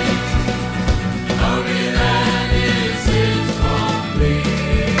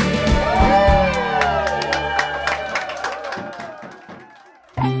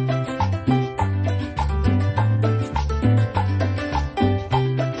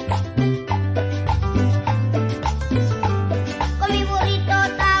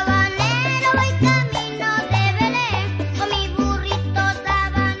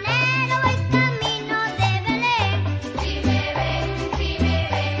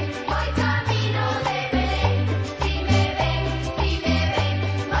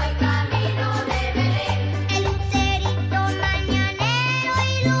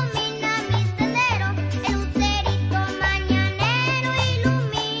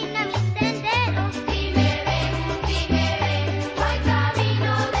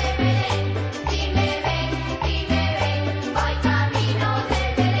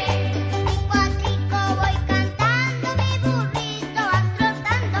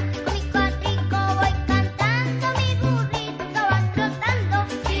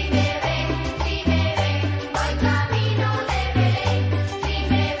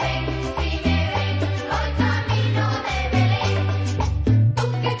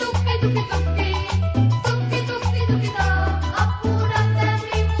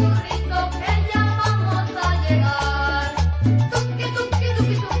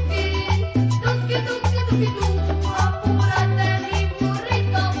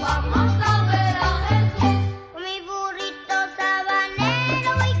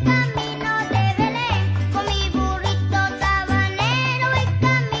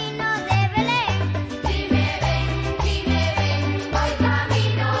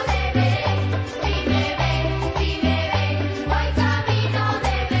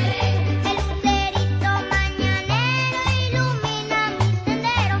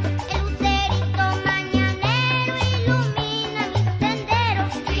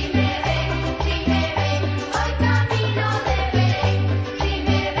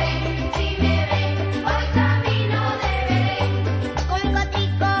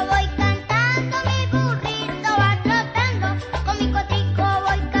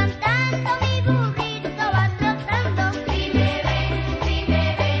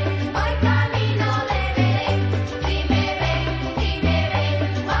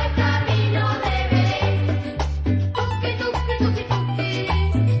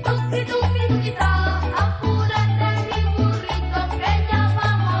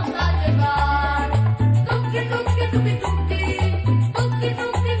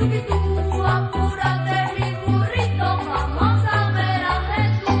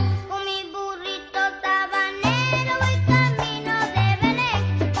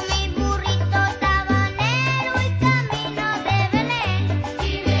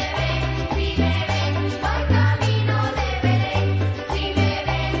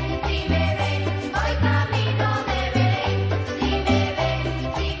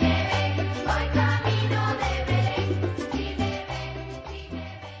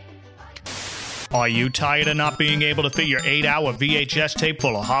 Are you tired of not being able to fit your 8-hour VHS tape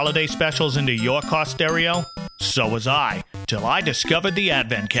full of holiday specials into your car stereo? So was I, till I discovered the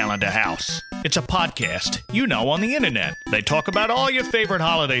Advent Calendar House. It's a podcast, on the internet. They talk about all your favorite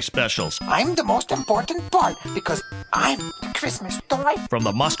holiday specials. I'm the most important part because I'm the Christmas toy. From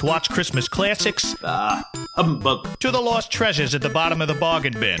the must-watch Christmas classics, humbug, to the lost treasures at the bottom of the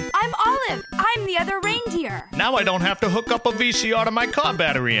bargain bin. I'm Olive. I'm the other reindeer. Now I don't have to hook up a VCR to my car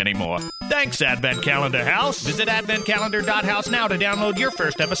battery anymore. Thanks, Advent Calendar House. Visit adventcalendar.house now to download your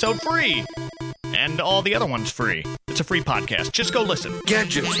first episode free. And all the other ones free. It's a free podcast. Just go listen.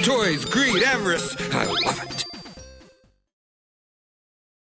 Gadgets, toys, greed, avarice. I love it.